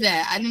any of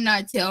that. I did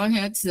not tell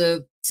him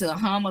to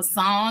hum a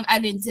song. I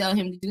didn't tell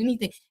him to do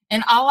anything.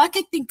 And all I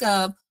could think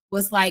of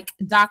was like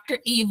Dr.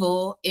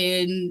 Evil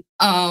in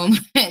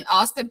in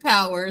Austin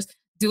Powers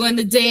doing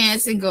the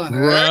dance and going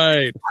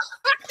Right.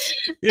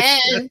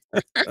 and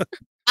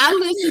I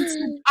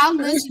listened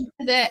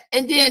to that,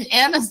 and then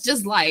Anna's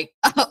just like,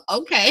 oh,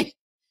 okay.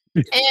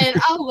 And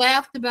I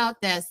laughed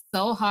about that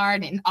so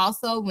hard. And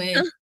also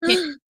when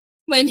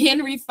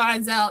Henry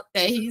finds out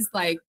that he's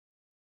like,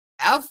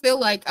 I feel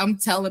like I'm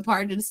telling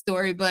part of the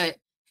story, but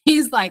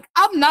he's like,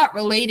 I'm not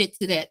related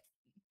to that.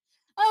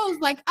 I was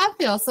like, I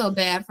feel so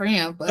bad for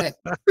him, but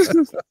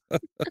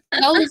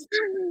those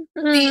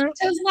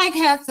just like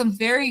had some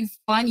very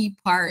funny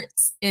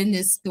parts in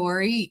this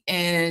story.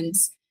 And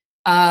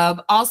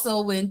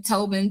also when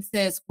Tobin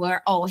says,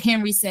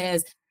 Henry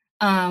says,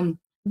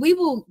 we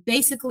will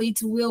basically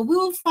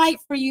we'll fight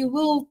for you.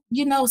 We'll,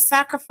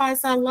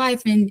 sacrifice our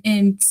life.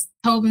 And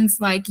Tobin's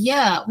like,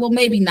 yeah, well,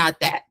 maybe not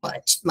that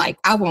much. Like,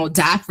 I won't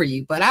die for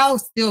you, but I'll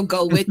still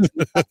go with you.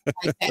 Like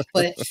that.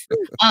 But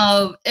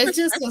it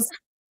just was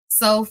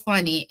so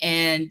funny.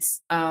 And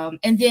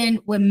then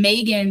when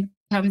Megan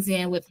comes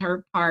in with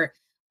her part,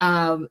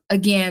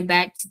 again,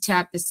 back to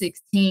chapter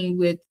 16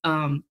 with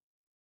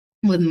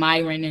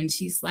Myron, and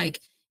she's like,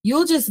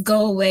 you'll just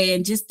go away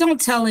and just don't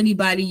tell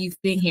anybody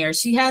you've been here.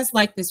 She has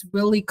like this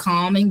really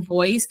calming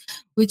voice,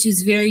 which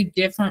is very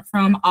different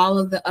from all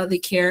of the other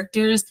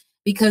characters,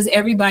 because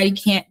everybody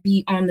can't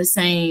be on the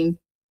same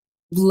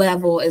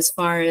level as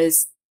far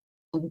as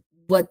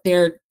what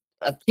their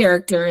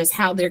character is,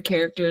 how their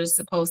character is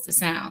supposed to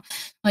sound.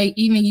 Like,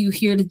 even you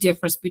hear the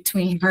difference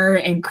between her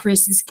and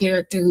Chris's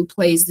character who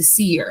plays the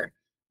seer.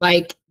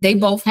 Like, they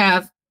both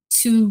have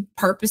two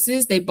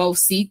purposes. They both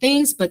see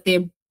things, but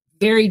they're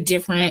very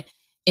different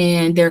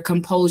in their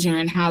composure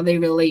and how they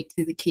relate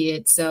to the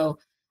kids. So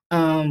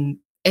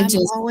I'm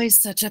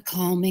always such a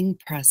calming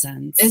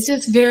presence. It's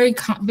just very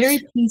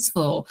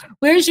peaceful.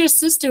 Where's your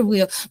sister,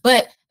 Will?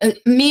 But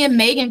me and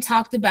Megan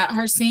talked about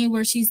her scene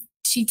where she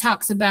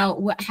talks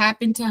about what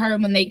happened to her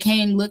when they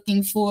came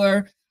looking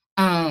for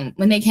Ryder,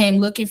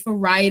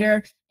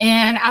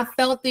 and I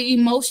felt the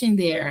emotion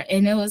there.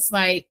 And it was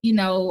like,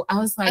 I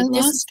was like, I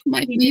lost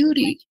my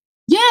beauty.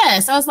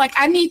 Yes, I was like,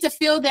 I need to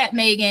feel that,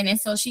 Megan. And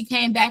so she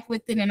came back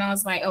with it, and I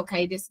was like,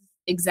 okay, this is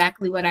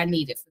exactly what I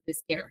needed for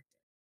this character.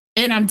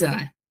 And I'm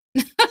done.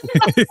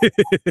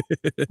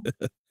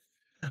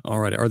 All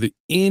right. Are there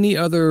any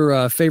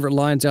other favorite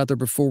lines out there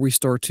before we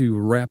start to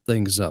wrap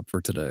things up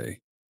for today?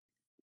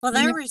 Well,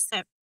 there were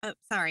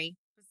sorry.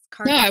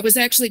 No, I was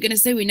actually going to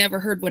say we never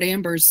heard what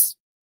Amber's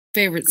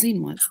favorite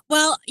scene was.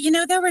 Well,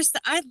 there was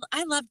I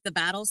loved the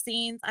battle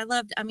scenes.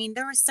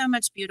 There was so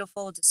much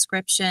beautiful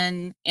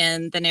description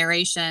in the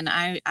narration.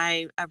 I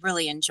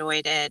really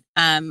enjoyed it.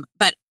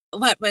 But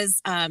what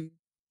was one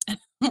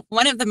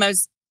of the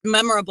most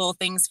memorable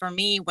things for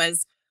me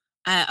was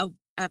a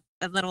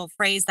little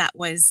phrase that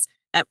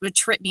would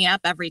trip me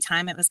up every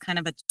time. It was kind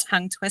of a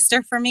tongue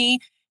twister for me.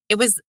 It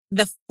was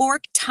the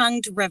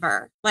fork-tongued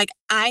river. Like,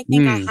 I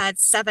think I had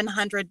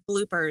 700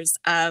 bloopers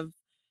of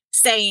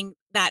saying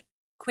that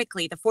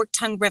quickly, the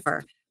fork-tongued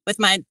river, with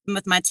my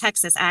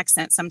Texas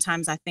accent.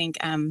 Sometimes I think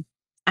I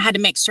had to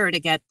make sure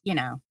to get,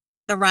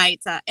 the right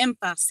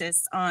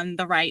emphasis on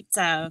the right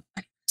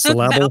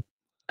syllable.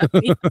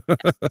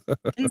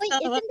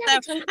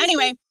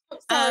 Anyway,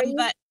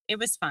 but it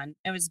was fun.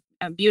 It was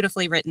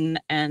beautifully written,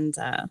 and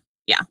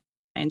yeah,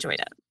 I enjoyed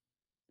it.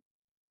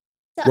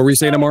 What were you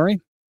saying,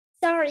 Amari?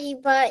 Sorry,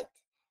 but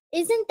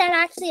isn't that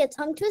actually a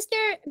tongue twister?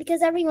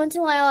 Because every once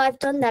in a while I've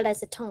done that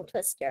as a tongue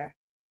twister.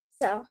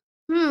 So,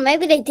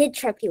 maybe they did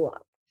trip you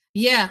up.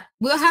 Yeah,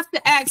 we'll have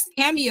to ask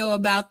Cameo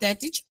about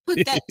that. Did you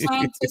put that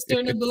tongue twister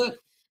in the book?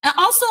 And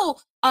also,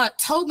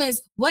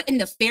 Tobin's "What in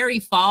the Fairy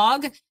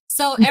Fog?"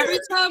 So every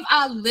time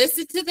I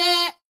listen to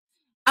that,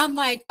 I'm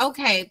like,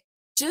 okay,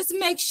 just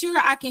make sure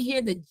I can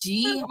hear the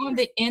G on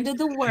the end of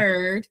the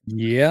word.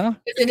 Yeah.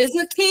 It is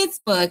a kid's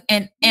book.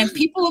 And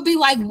people will be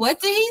like, what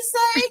did he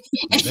say?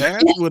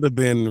 That would have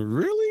been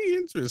really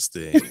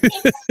interesting.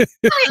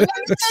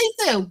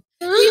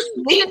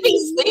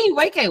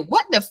 Okay,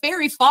 what the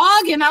fairy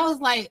fog? And I was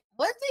like,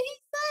 what did he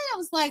say? I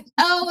was like,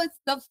 oh, it's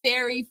the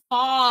fairy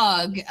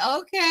fog.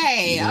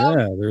 Okay.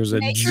 Yeah, there's a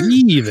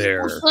G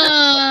there.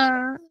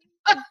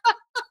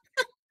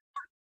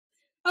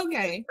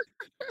 Okay.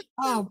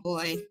 Oh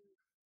boy.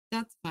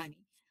 That's funny.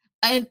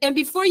 and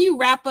before you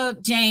wrap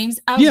up, James,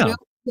 I Yeah. really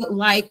would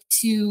like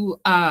to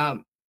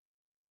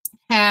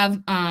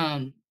have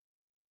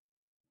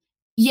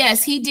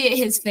yes, he did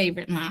his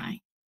favorite line.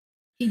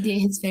 He did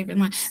his favorite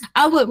line.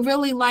 I would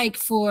really like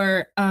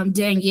for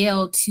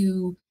Danielle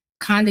to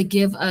kind of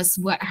give us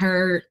what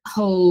her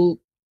whole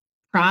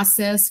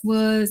process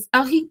was.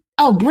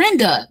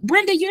 Brenda.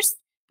 Brenda,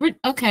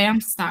 okay,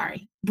 I'm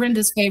sorry.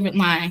 Brenda's favorite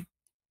line.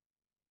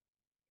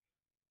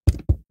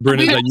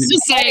 Brenda, I was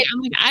just say,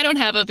 I'm like, I don't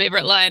have a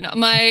favorite line.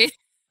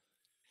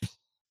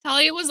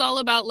 Talia was all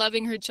about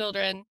loving her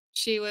children.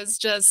 She was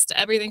just,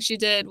 everything she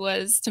did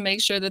was to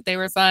make sure that they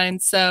were fine.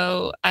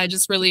 So I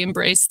just really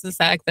embraced the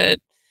fact that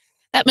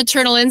that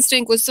maternal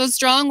instinct was so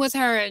strong with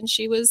her, and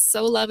she was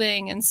so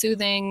loving and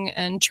soothing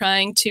and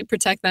trying to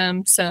protect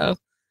them. So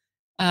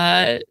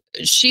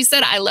she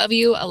said, I love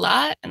you a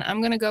lot, and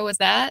I'm going to go with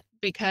that,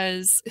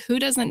 because who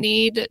doesn't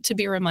need to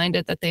be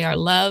reminded that they are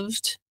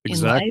loved in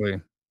life?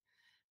 Exactly.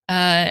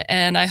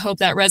 And I hope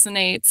that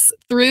resonates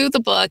through the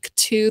book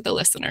to the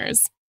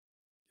listeners.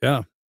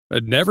 Yeah.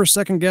 I'd never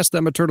second guess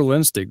that maternal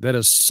instinct. That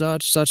is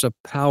such a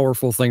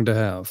powerful thing to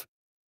have.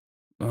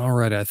 All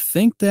right. I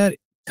think that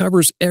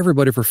covers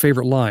everybody for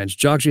favorite lines.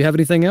 Jock, do you have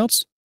anything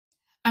else?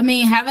 I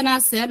mean, haven't I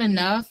said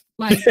enough?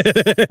 Like,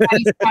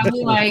 somebody's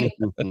probably like,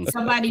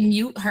 somebody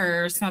mute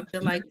her or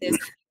something like this.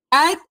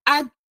 I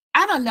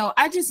don't know.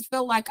 I just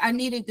feel like I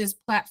needed this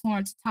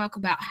platform to talk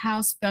about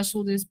how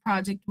special this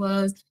project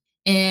was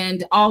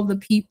and all the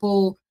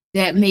people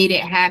that made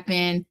it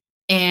happen.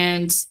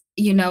 And,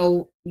 you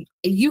know,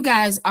 you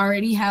guys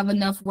already have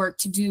enough work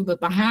to do, but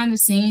behind the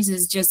scenes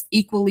is just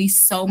equally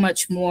so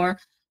much more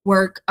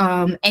work.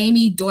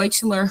 Amy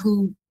Deutschler,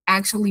 who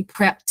actually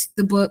prepped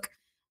the book,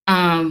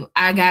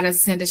 I gotta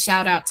send a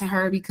shout out to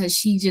her, because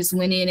she just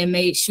went in and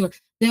made sure.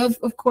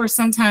 Of course,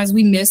 sometimes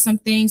we miss some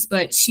things,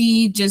 but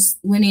she just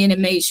went in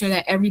and made sure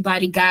that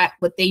everybody got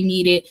what they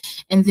needed.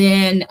 And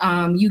then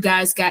you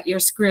guys got your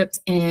script,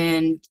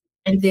 and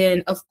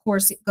then of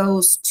course it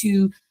goes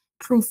to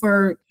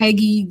proofer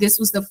Peggy. This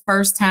was the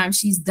first time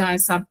she's done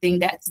something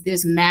that's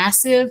this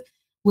massive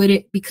with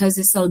it, because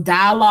it's so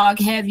dialogue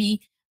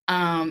heavy.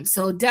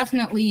 So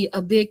definitely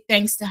a big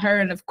thanks to her,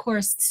 and of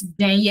course to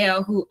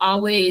Danielle, who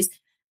always,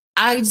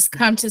 I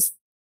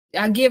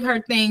give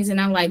her things and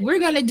I'm like, we're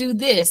gonna do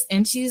this,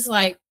 and she's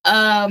like,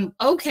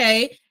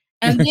 okay.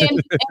 And then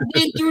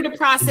through the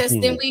process,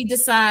 then we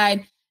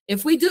decide,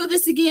 if we do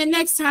this again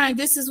next time,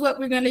 this is what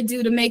we're gonna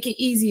do to make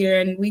it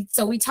easier. And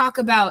we talk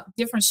about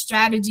different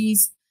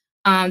strategies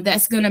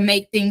that's gonna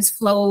make things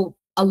flow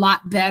a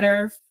lot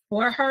better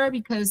for her,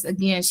 because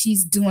again,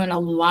 she's doing a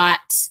lot.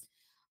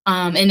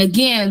 And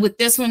again, with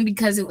this one,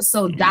 because it was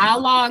so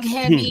dialogue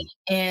heavy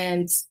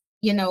and,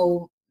 you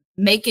know,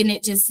 making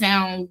it just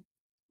sound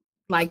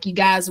like you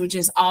guys were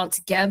just all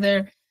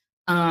together.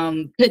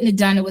 Couldn't have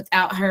done it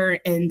without her.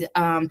 And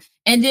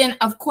then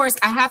of course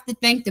I have to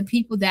thank the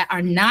people that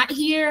are not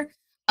here.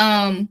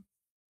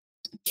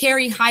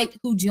 Carrie Height,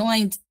 who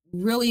joined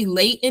really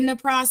late in the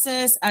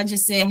process. I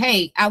just said,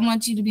 hey, I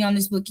want you to be on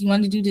this book. You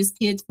want to do this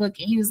kid's book?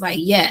 And he was like,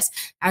 yes.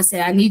 I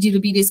said, I need you to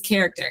be this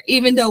character,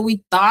 even though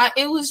we thought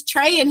it was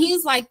Trey. And he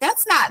was like,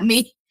 that's not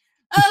me.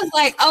 I was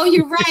like, oh,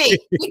 you're right.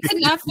 We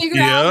could not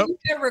figure out who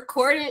had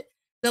recorded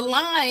the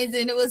lines,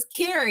 and it was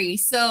Carrie.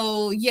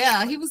 So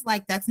yeah, he was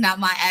like, that's not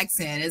my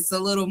accent. It's a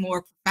little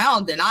more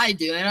profound than I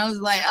do. And I was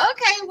like,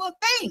 okay, well,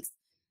 thanks.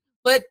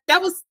 But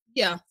that was,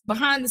 yeah,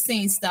 behind the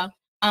scenes stuff.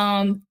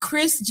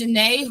 Chris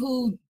Janae,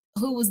 who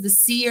was the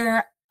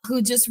seer,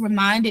 who just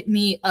reminded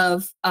me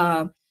of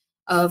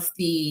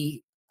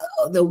the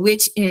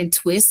witch in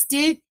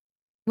Twisted.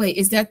 Wait,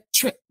 is that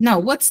no?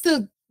 What's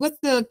the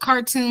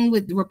cartoon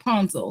with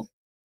Rapunzel?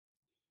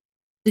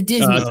 The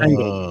Disney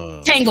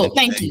Tangled.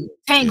 Thank you,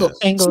 Tangled.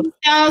 Tangled.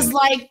 She sounds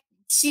like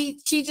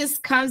she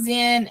just comes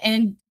in,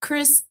 and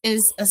Chris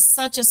is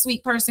such a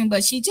sweet person,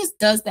 but she just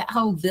does that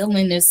whole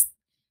villainous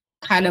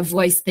kind of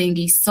voice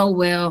thingy so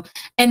well.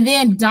 And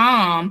then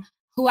Dom,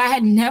 who I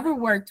had never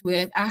worked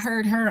with, I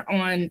heard her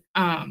on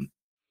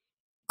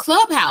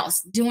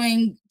Clubhouse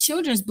doing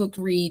children's book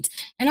reads,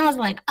 and I was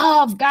like, oh,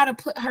 I've got to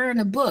put her in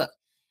a book.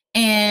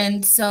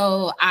 And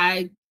so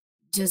I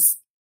just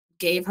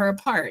gave her a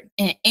part.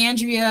 And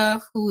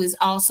Andrea, who is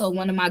also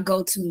one of my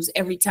go-tos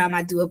every time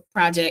I do a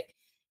project.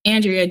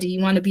 Andrea, do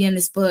you want to be in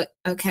this book?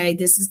 Okay,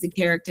 this is the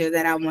character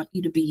that I want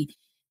you to be.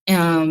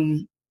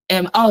 Marnie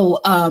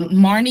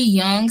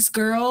Young's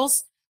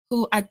girls,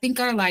 who I think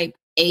are like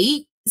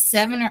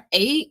 7 or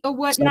 8 or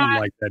whatnot.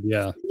 Something like that,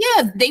 yeah.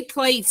 Yeah, they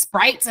played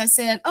sprites. I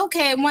said,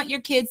 okay, I want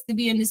your kids to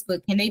be in this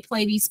book. Can they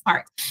play these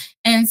parts?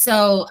 And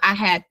so I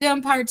had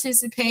them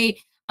participate.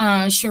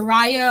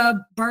 Shariah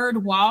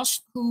Bird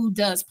Walsh, who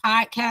does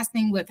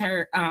podcasting with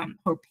her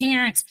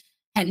parents,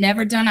 had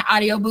never done an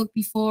audiobook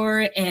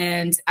before.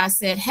 And I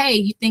said, hey,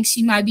 you think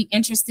she might be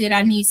interested?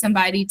 I need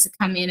somebody to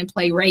come in and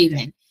play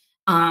Raven.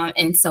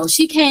 And so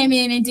she came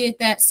in and did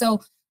that.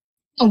 So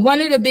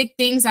one of the big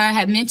things I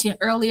had mentioned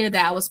earlier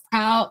that I was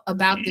proud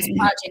about this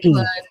project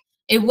was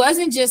it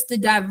wasn't just the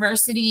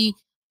diversity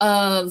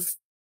of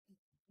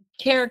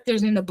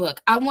characters in the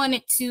book. I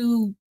wanted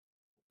to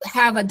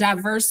have a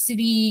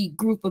diversity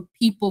group of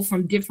people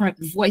from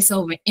different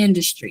voiceover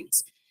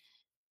industries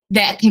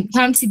that can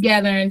come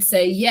together and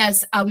say,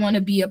 yes, I want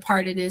to be a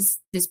part of this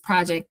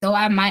project. Though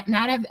I might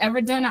not have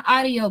ever done an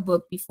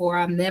audiobook before,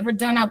 I've never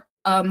done a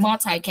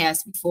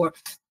multicast before,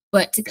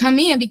 but to come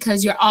in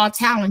because you're all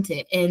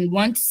talented. And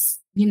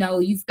once, you know,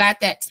 you've got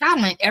that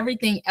talent,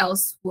 everything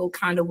else will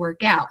kind of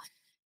work out.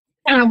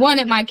 And I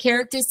wanted my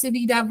characters to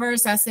be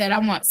diverse. I said, I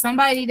want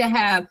somebody to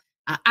have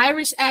an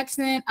Irish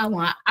accent. I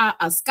want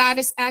a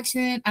Scottish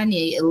accent. I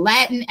need a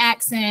Latin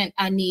accent.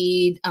 I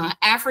need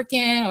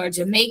African or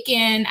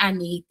Jamaican. I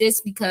need this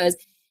because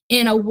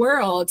in a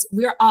world,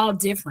 we're all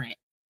different.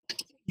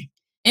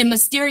 In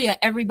Misteria,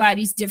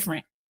 everybody's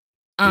different.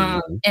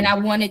 And I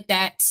wanted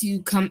that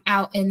to come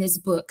out in this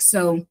book.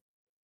 So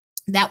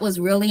that was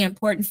really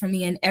important for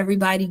me. And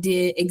everybody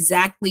did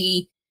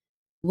exactly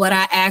what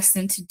I asked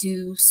them to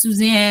do.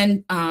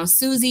 Susie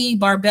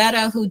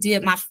Barbetta, who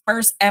did my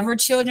first ever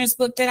children's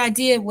book that I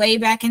did way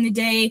back in the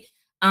day,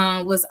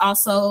 was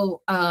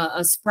also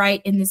a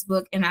sprite in this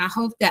book. And I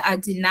hope that I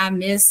didn't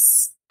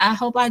miss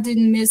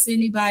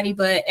anybody,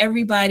 but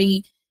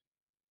everybody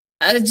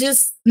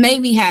just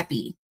made me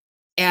happy.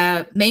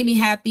 And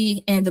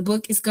the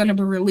book is going to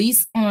be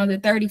released on the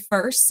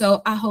 31st.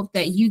 So I hope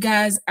that you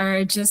guys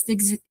are just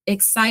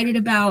excited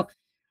about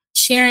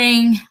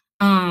sharing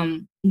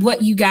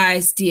what you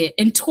guys did.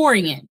 And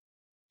Torian,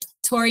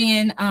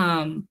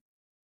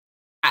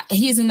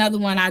 he's another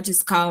one. I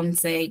just call him and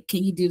say,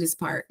 can you do this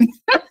part?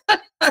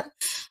 Did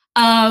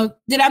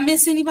I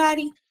miss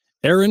anybody?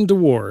 Aaron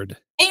DeWard.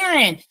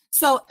 Aaron.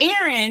 So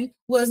Aaron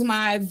was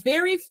my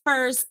very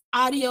first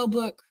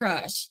audiobook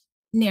crush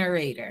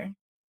narrator.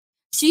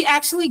 She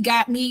actually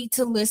got me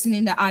to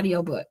listening to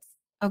audiobooks.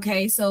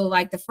 Okay, so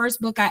like the first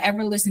book I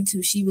ever listened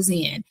to, she was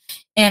in,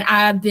 and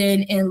I've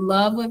been in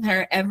love with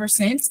her ever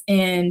since.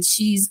 And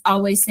she's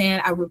always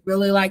saying, I would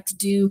really like to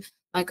do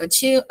like a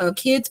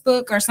kid's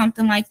book or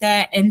something like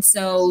that. And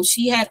so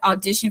she had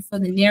auditioned for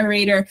the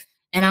narrator,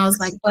 and I was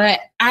like, but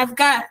I've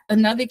got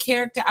another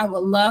character I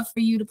would love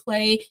for you to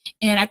play.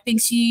 And I think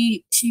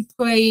she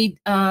played,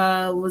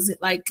 was it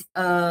like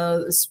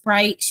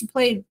Sprite? She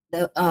played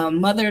the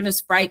mother of the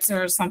sprites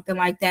or something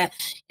like that.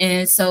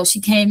 And so she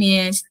came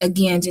in,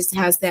 again, just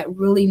has that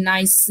really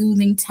nice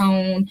soothing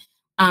tone,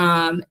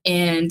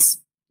 and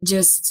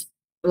just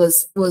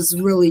was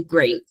really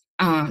great.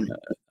 I've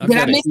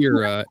got to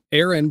hear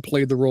Aaron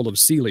played the role of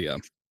Celia.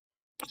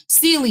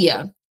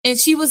 And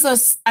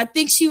I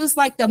think she was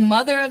like the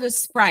mother of the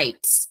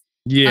sprites.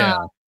 Yeah.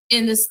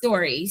 In the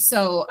story.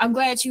 So I'm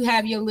glad you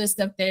have your list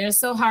up there. It's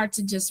so hard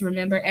to just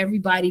remember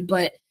everybody,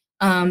 but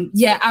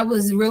yeah, I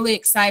was really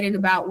excited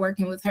about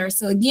working with her.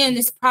 So again,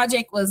 this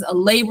project was a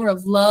labor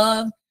of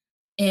love,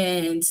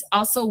 and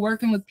also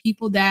working with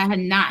people that I had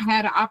not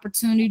had an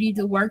opportunity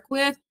to work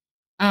with,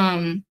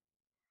 and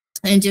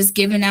just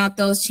giving out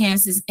those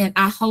chances. And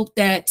I hope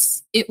that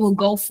it will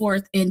go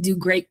forth and do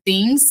great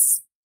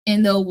things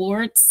in the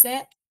award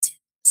set.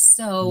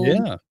 So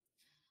yeah.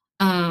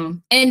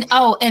 And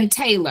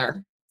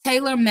Taylor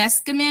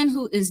Meskimen,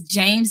 who is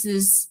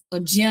Jim's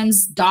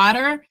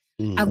daughter.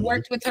 I've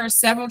worked with her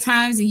several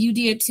times, and you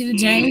did too,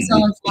 James,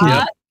 on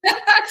Vlad.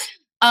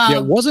 Yeah,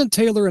 wasn't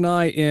Taylor and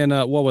I in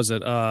what was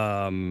it?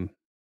 It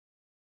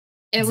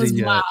was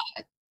Vlad.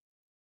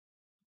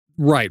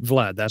 Right,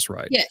 Vlad, that's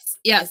right.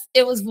 Yes,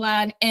 it was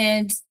Vlad.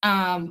 And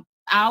I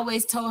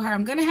always told her,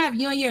 I'm gonna have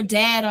you and your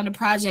dad on the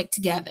project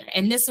together.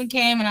 And this one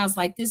came, and I was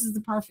like, this is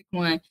the perfect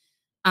one.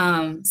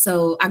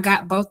 So I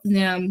got both of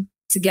them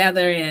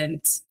together, and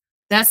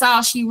that's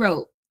all she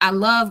wrote. I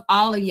love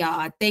all of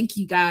y'all. Thank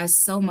you guys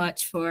so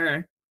much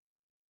for,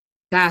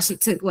 gosh,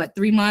 it took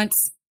 3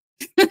 months?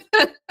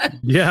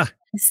 Yeah.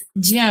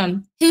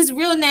 Jim. His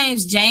real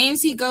name's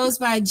James. He goes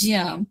by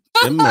Jim.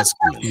 Yeah.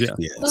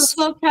 Yes. So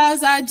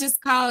sometimes I just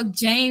call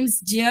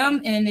James Jim,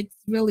 and it's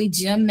really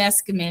Jim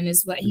Meskimen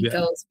is what he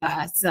goes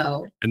by.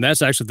 So, and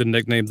that's actually the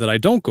nickname that I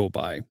don't go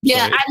by.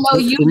 Yeah, so I know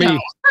you know.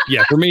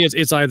 For me,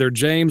 it's either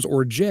James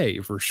or Jay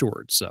for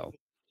short. So,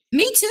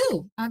 me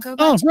too. I go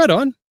by right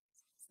on.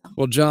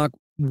 Well, Jock,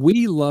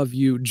 we love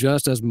you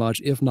just as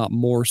much, if not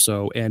more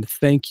so, and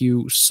thank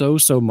you so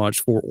much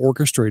for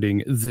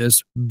orchestrating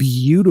this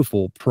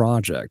beautiful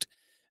project.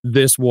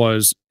 This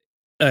was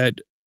an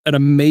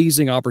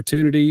amazing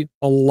opportunity,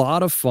 a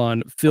lot of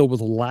fun, filled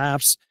with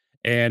laughs,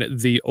 and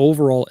the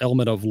overall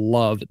element of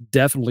love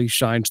definitely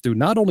shines through,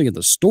 not only in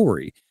the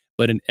story,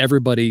 but in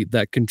everybody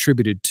that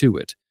contributed to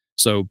it.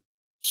 So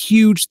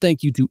huge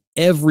thank you to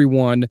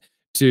everyone,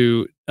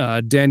 to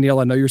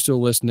Danielle, I know you're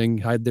still listening,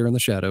 hide there in the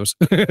shadows,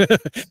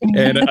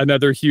 and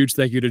another huge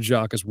thank you to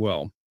Jock as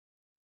well.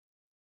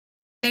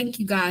 Thank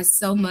you guys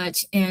so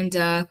much, and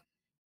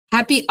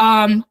happy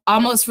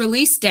almost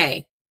release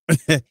day.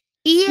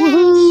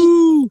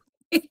 Woohoo!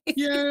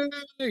 Yay!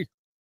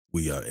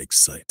 We are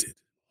excited.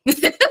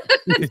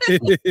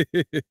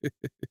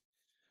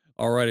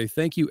 Alrighty,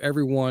 thank you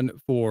everyone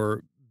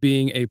for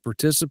being a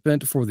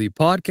participant for the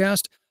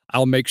podcast.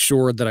 I'll make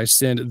sure that I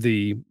send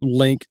the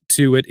link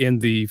to it in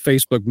the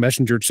Facebook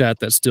Messenger chat.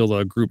 That's still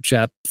a group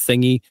chat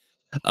thingy.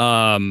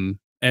 And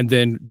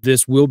then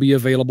this will be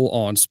available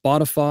on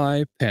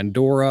Spotify,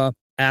 Pandora,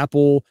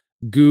 Apple,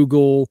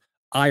 Google,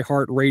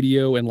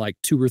 iHeartRadio, and like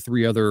 2 or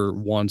 3 other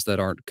ones that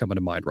aren't coming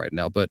to mind right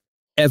now, but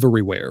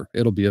everywhere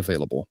it'll be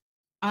available.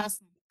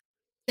 Awesome.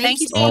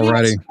 Thank you so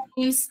Alrighty. much.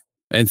 James.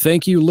 And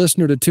thank you,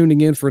 listener, to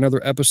tuning in for another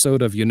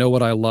episode of You Know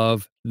What I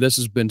Love. This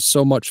has been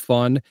so much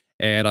fun,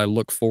 and I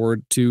look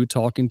forward to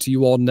talking to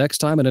you all next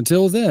time. And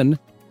until then,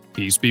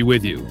 peace be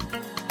with you.